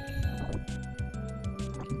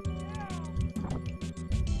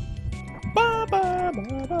 Ba, ba,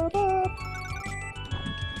 ba, ba, ba.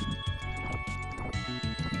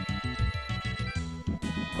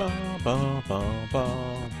 Ba, ba, ba, ba.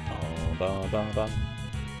 Ba, ba, ba, ba.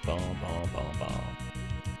 Ba, ba, ba, ba.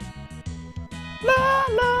 La,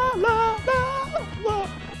 la, la, la, la.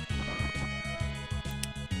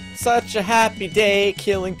 Such a happy day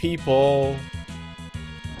killing people.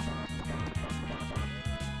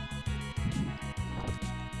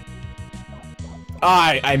 Oh,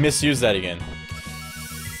 I misused that again.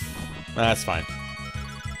 That's fine.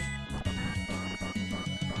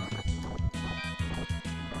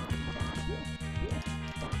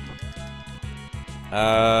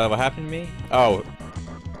 What happened to me? Oh.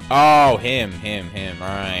 Oh, him.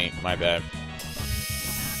 Alright, my bad.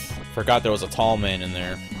 Forgot there was a tall man in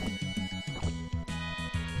there.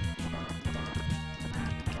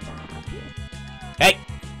 Hey!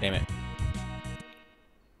 Damn it.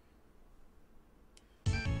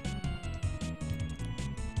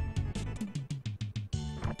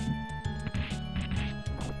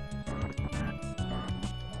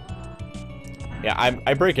 Yeah,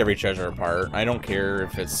 I break every treasure apart. I don't care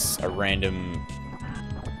if it's a random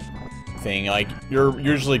thing. Like, you're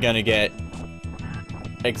usually gonna get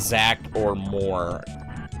exact or more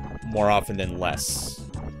often than less.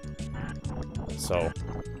 So,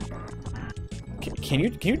 can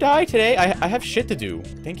you die today? I have shit to do.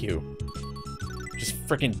 Thank you. Just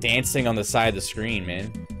freaking dancing on the side of the screen,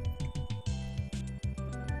 man.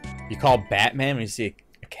 You call Batman when you see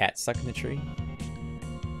a cat stuck in the tree?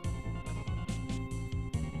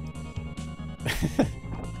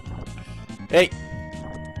 Hey!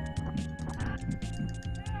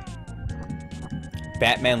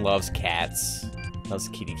 Batman loves cats. Loves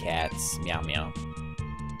kitty cats. Meow meow.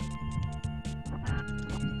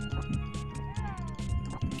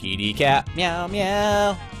 Kitty cat. Meow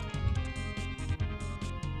meow.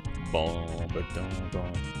 Boom, ba-dum,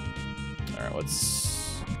 boom. Alright,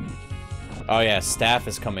 let's... Oh yeah, staff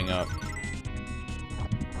is coming up.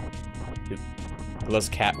 He loves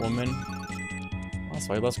Catwoman. That's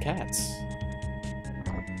why he loves cats.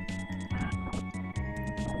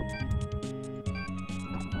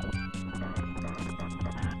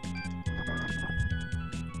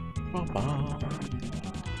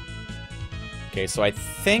 Okay, so I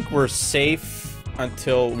think we're safe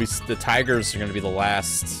until the tigers are going to be the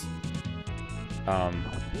last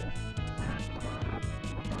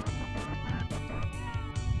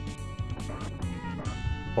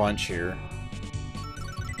bunch here.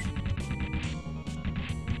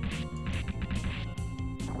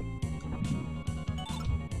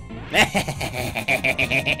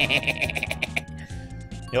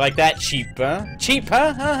 You like that, cheap, huh? Cheap,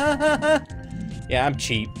 huh? Yeah, I'm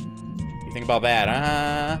cheap. You think about that,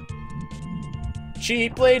 huh?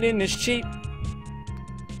 Cheap laden is cheap.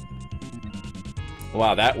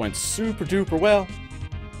 Wow, that went super duper well.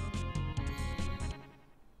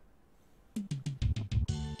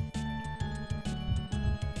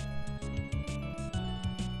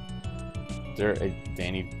 Is there a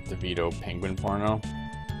Danny DeVito penguin porno?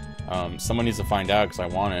 Someone needs to find out because I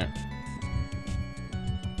want it.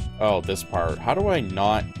 Oh, this part. How do I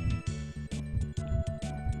not...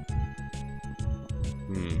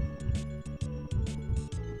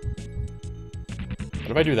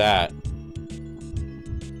 What if I do that?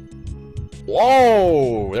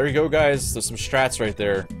 Whoa! There you go, guys. There's some strats right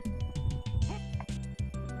there.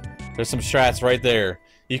 There's some strats right there.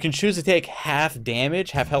 You can choose to take half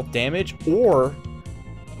damage, half health damage, or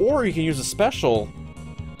you can use a special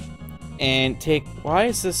and take... Why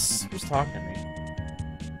is this... Who's talking to me?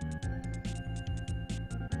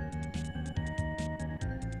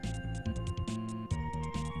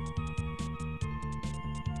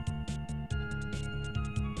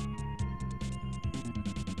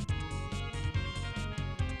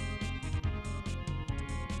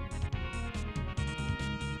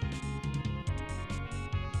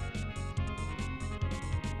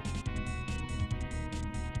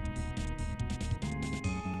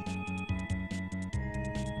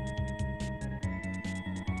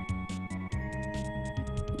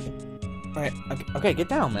 Alright, okay, get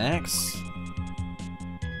down, Max.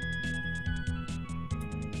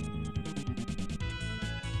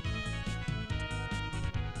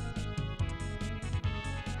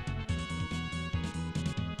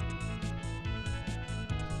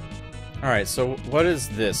 Alright, so what is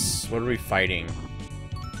this? What are we fighting?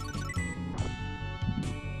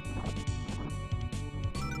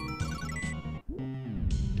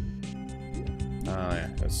 Oh yeah,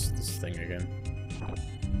 that's this thing again.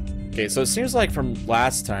 Okay, so it seems like from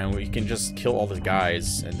last time we can just kill all the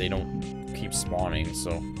guys and they don't keep spawning,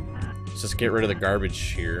 so let's just get rid of the garbage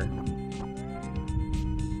here.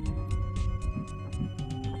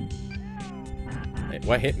 Hey,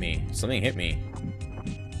 what hit me? Something hit me.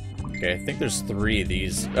 Okay, I think there's 3 of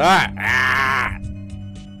these. Ah! Ah!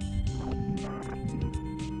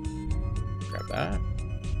 Grab that.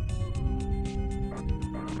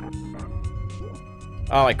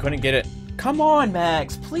 Oh, I couldn't get it. Come on,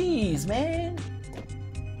 Max, please, man.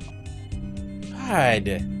 God.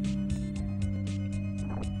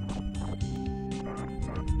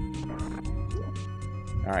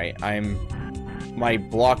 Alright, my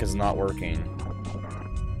block is not working.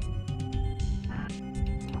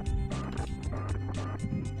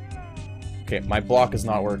 Okay, my block is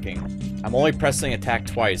not working. I'm only pressing attack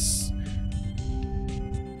twice.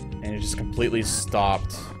 And it just completely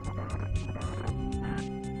stopped.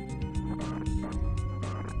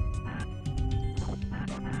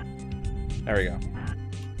 There we go.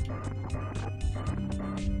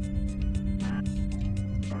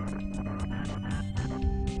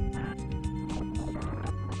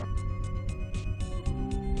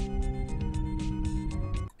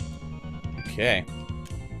 Okay.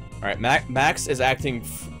 Alright, Max is acting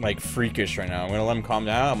like freakish right now. I'm gonna let him calm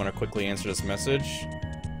down. I'm gonna quickly answer this message.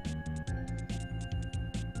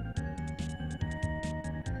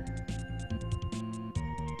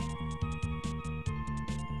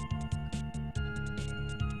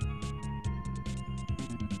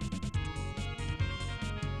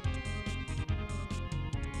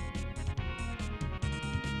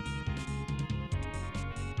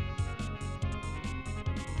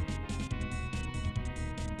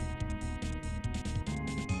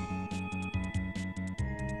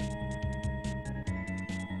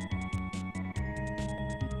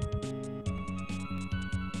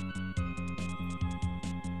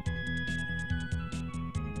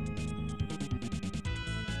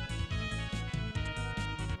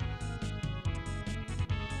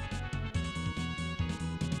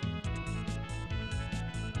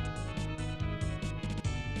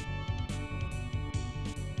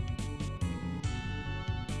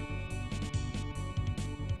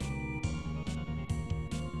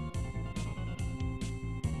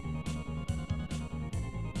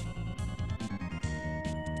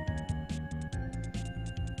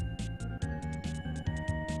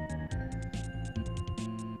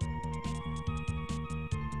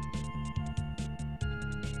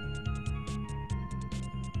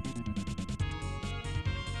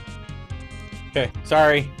 Okay,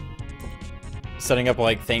 sorry. Setting up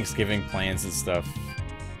like Thanksgiving plans and stuff.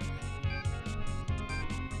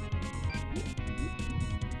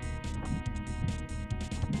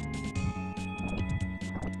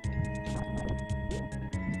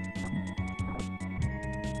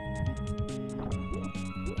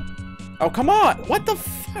 Oh, come on! What the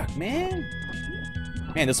fuck, man?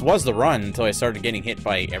 Man, this was the run until I started getting hit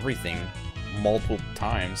by everything multiple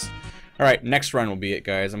times. Alright, next run will be it,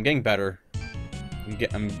 guys. I'm getting better.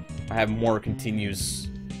 I have more continues.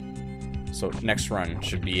 So next run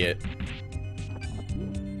should be it.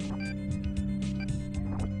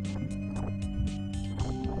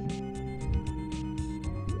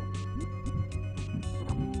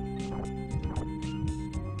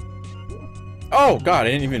 Oh god,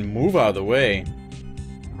 I didn't even move out of the way.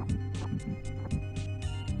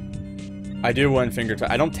 I do one finger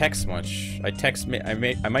I don't text much.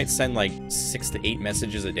 I might send like 6 to 8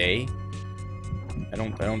 messages a day. I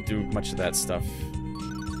don't do much of that stuff.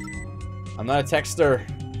 I'm not a texter.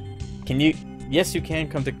 Can you? Yes, you can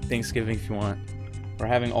come to Thanksgiving if you want. We're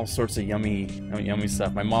having all sorts of yummy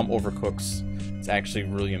stuff. My mom overcooks. It's actually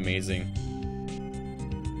really amazing.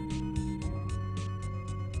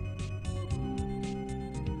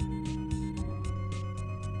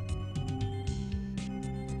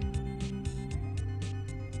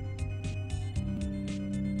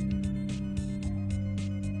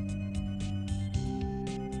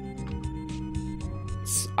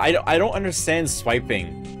 I don't understand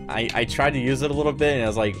swiping. I tried to use it a little bit and I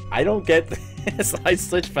was like, I don't get this. I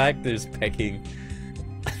switched back to just pecking.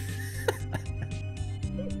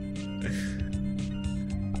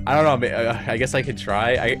 I don't know, I guess I could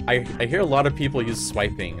try. I hear a lot of people use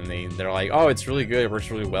swiping and they're like, oh, it's really good, it works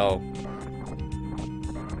really well.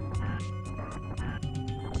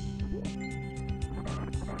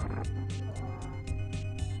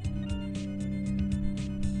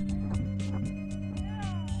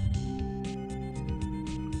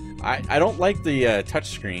 I don't like the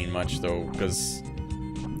touchscreen much though, because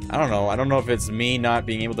I don't know if it's me not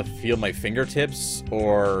being able to feel my fingertips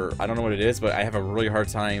or I don't know what it is, but I have a really hard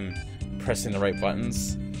time pressing the right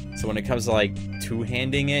buttons. So when it comes to like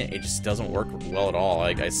two-handing it, it just doesn't work well at all.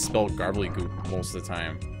 Like I spell gobbledygook most of the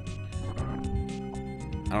time.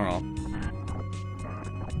 I don't know.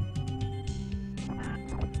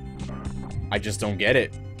 I just don't get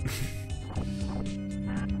it. I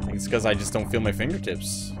think it's because I just don't feel my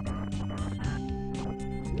fingertips.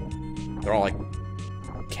 They're all like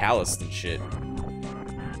calloused and shit.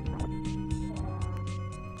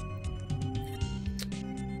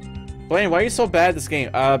 Blaine, why are you so bad at this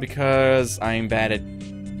game? Because I'm bad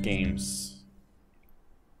at games.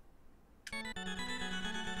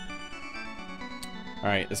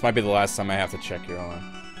 Alright, this might be the last time I have to check here on.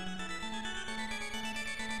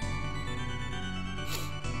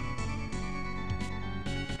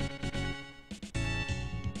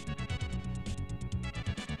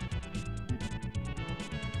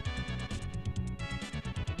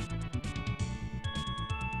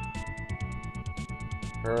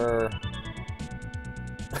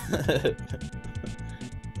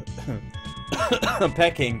 I'm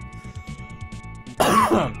pecking.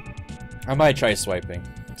 I might try swiping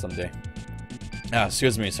someday. Ah,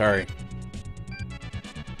 excuse me, sorry.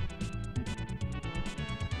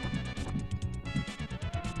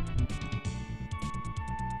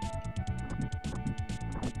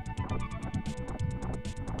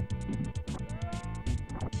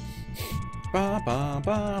 ba,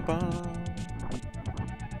 ba, ba.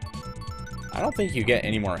 I don't think you get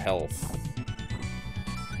any more health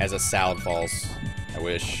as a salad falls. I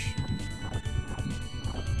wish.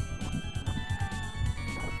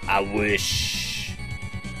 I wish.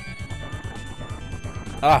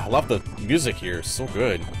 Ah, I love the music here. It's so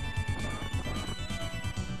good.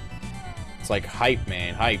 It's like hype,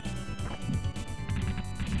 man. Hype.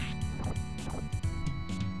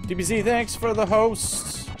 DBZ, thanks for the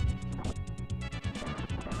host.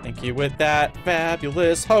 Thank you with that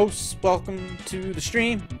fabulous host. Welcome to the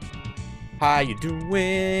stream. How you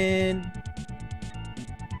doing?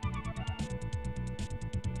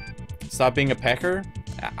 Stop being a pecker?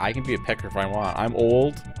 I can be a pecker if I want. I'm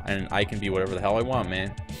old, and I can be whatever the hell I want,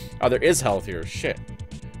 man. Oh, there is health here. Shit.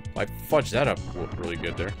 I fudged that up really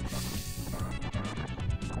good there.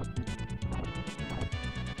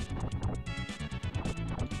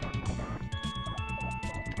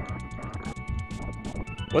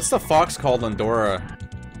 What's the fox called on Dora?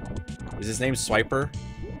 Is his name Swiper?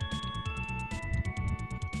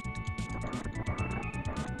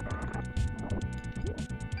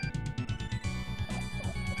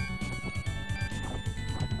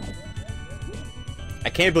 I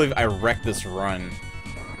can't believe I wrecked this run.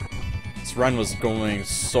 This run was going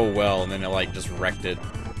so well, and then it like just wrecked it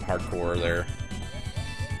hardcore there.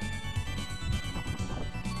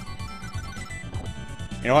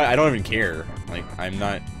 You know what? I don't even care. Like, I'm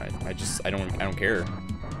not. I don't care.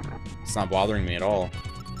 It's not bothering me at all.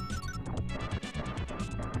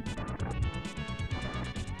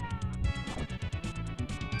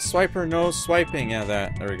 Swiper, no swiping. Yeah,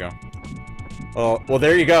 that. There we go. Well,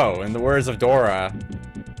 there you go. In the words of Dora.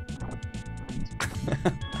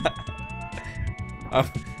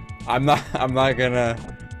 I'm not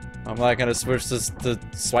gonna switch this to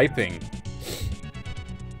swiping.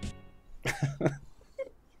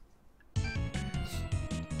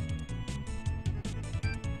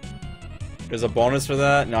 There's a bonus for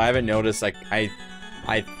that? No, I haven't noticed. Like, I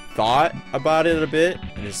thought about it a bit.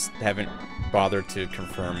 I just haven't bothered to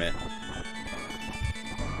confirm it.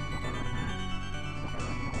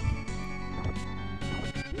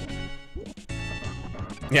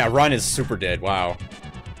 Yeah, run is super dead. Wow.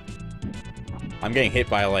 I'm getting hit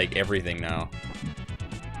by, like, everything now.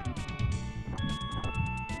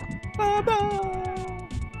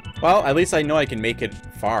 Well, at least I know I can make it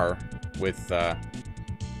far with,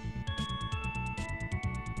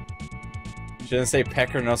 She didn't say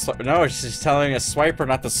pecker, no swiper. No, she's telling a swiper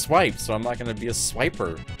not to swipe, so I'm not gonna be a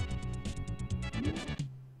swiper.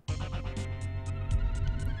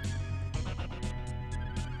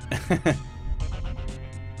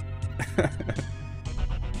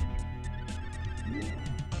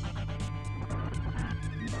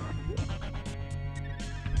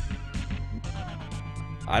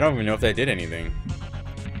 I don't even know if that did anything.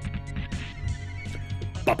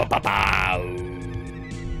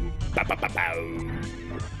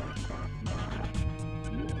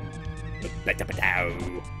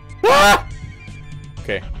 Ah!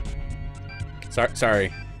 Okay.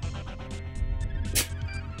 Sorry.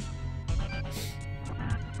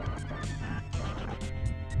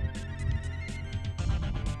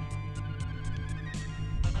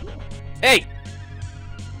 Hey!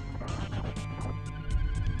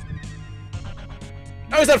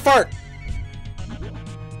 How was that fart?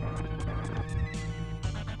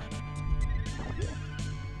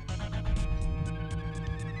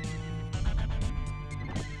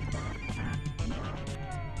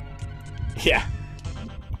 Yeah.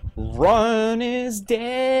 Run is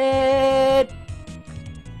dead.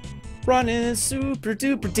 Run is super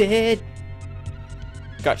duper dead.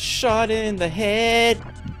 Got shot in the head.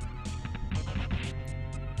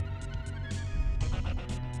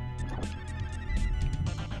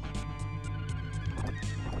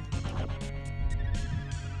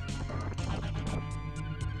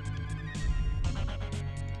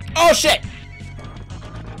 Oh shit!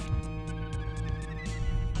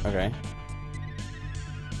 Okay.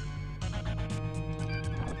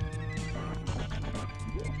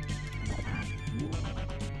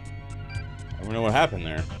 I don't know what happened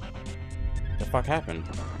there. What the fuck happened?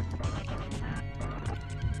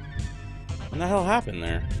 What the hell happened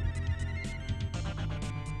there?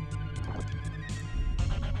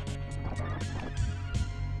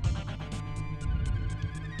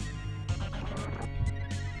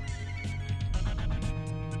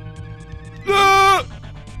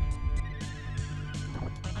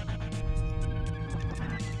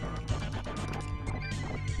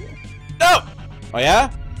 Oh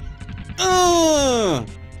yeah? Oh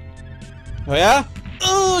yeah?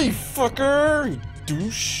 Oh, you fucker! You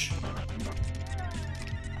douche!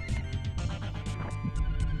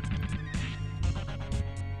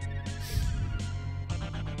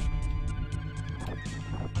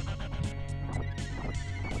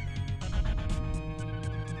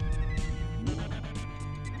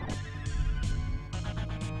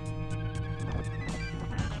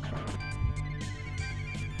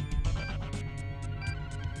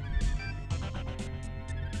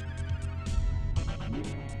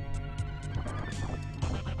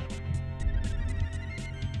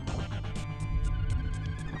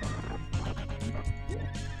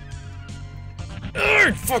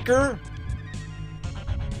 Ugh, fucker!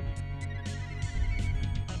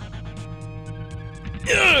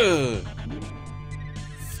 Ugh!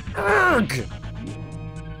 Ugh!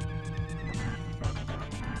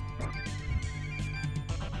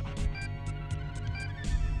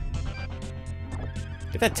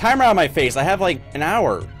 Get that timer out of my face. I have like an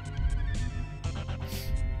hour.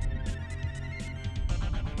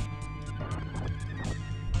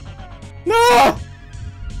 No!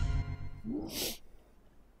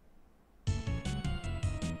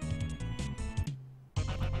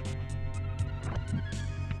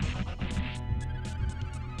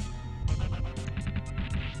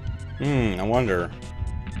 I wonder.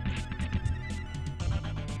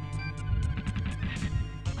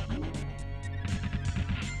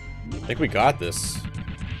 I think we got this.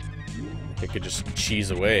 It could just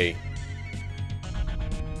cheese away.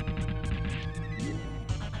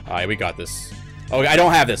 Alright, we got this. Oh, I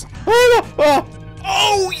don't have this.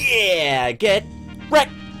 Oh yeah! Get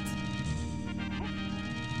wrecked!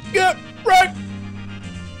 Get wrecked!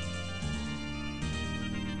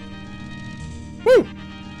 Woo!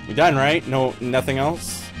 We done, right? No, nothing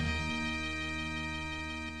else?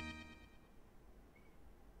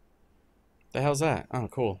 The hell's that? Oh,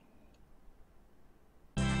 cool.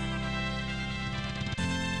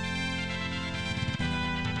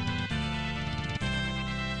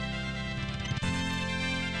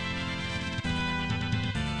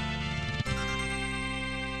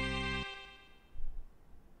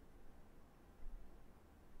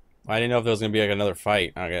 I didn't know if there was gonna be like another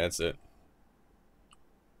fight. Okay, that's it.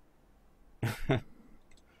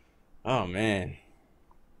 Oh man.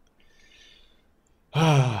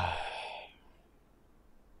 I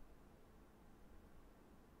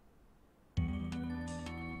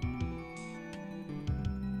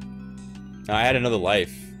had another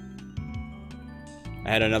life. I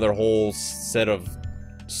had another whole set of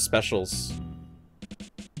specials.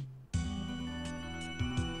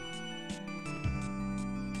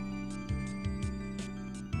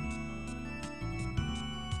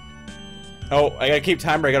 Oh, I gotta keep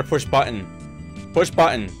timer. I gotta push button. Push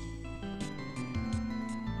button.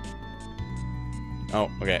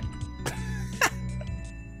 Oh, okay.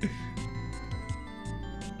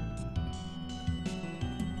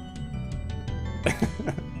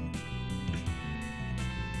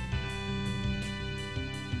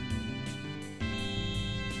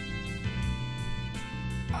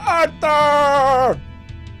 Arthur!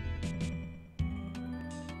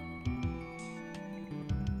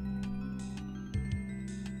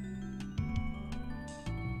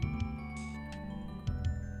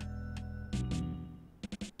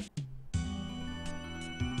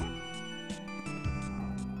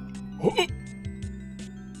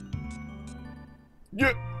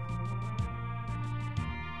 Yeah.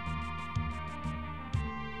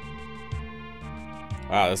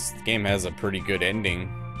 Wow, this game has a pretty good ending.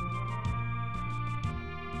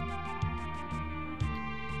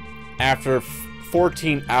 After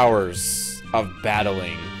 14 hours of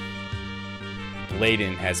battling,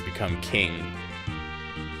 Layden has become king.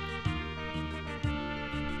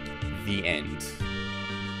 The end.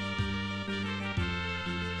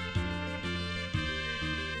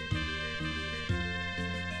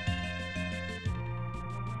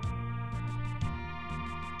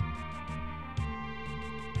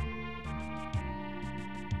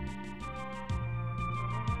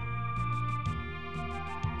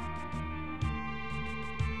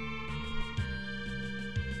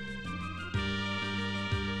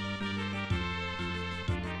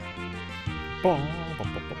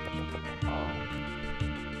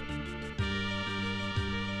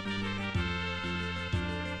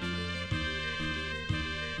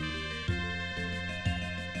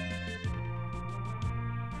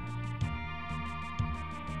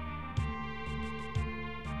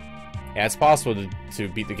 Yeah, it's possible to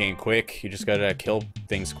beat the game quick. You just gotta kill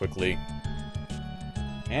things quickly.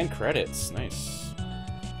 And credits. Nice.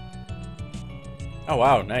 Oh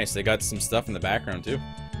wow, nice. They got some stuff in the background too.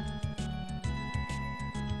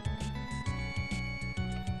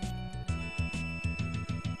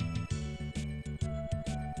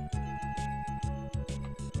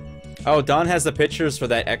 Oh, Don has the pictures for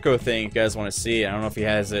that Echo thing if you guys want to see. I don't know if he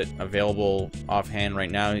has it available offhand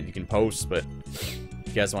right now. You can post, but if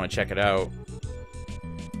you guys want to check it out.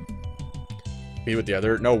 Be with the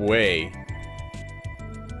other? No way.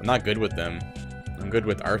 I'm not good with them. I'm good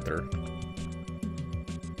with Arthur.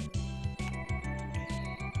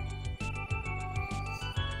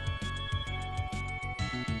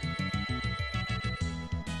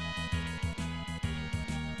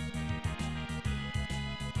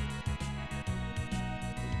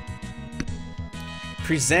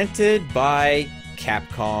 Presented by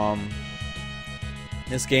Capcom.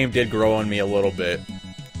 This game did grow on me a little bit.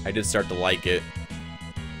 I did start to like it.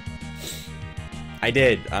 I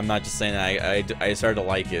did. I'm not just saying that. I started to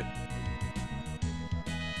like it.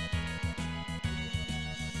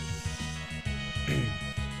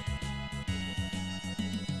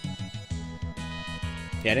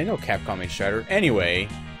 Yeah, I didn't know Capcom made Shatter. Anyway.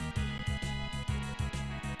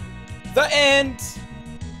 The end!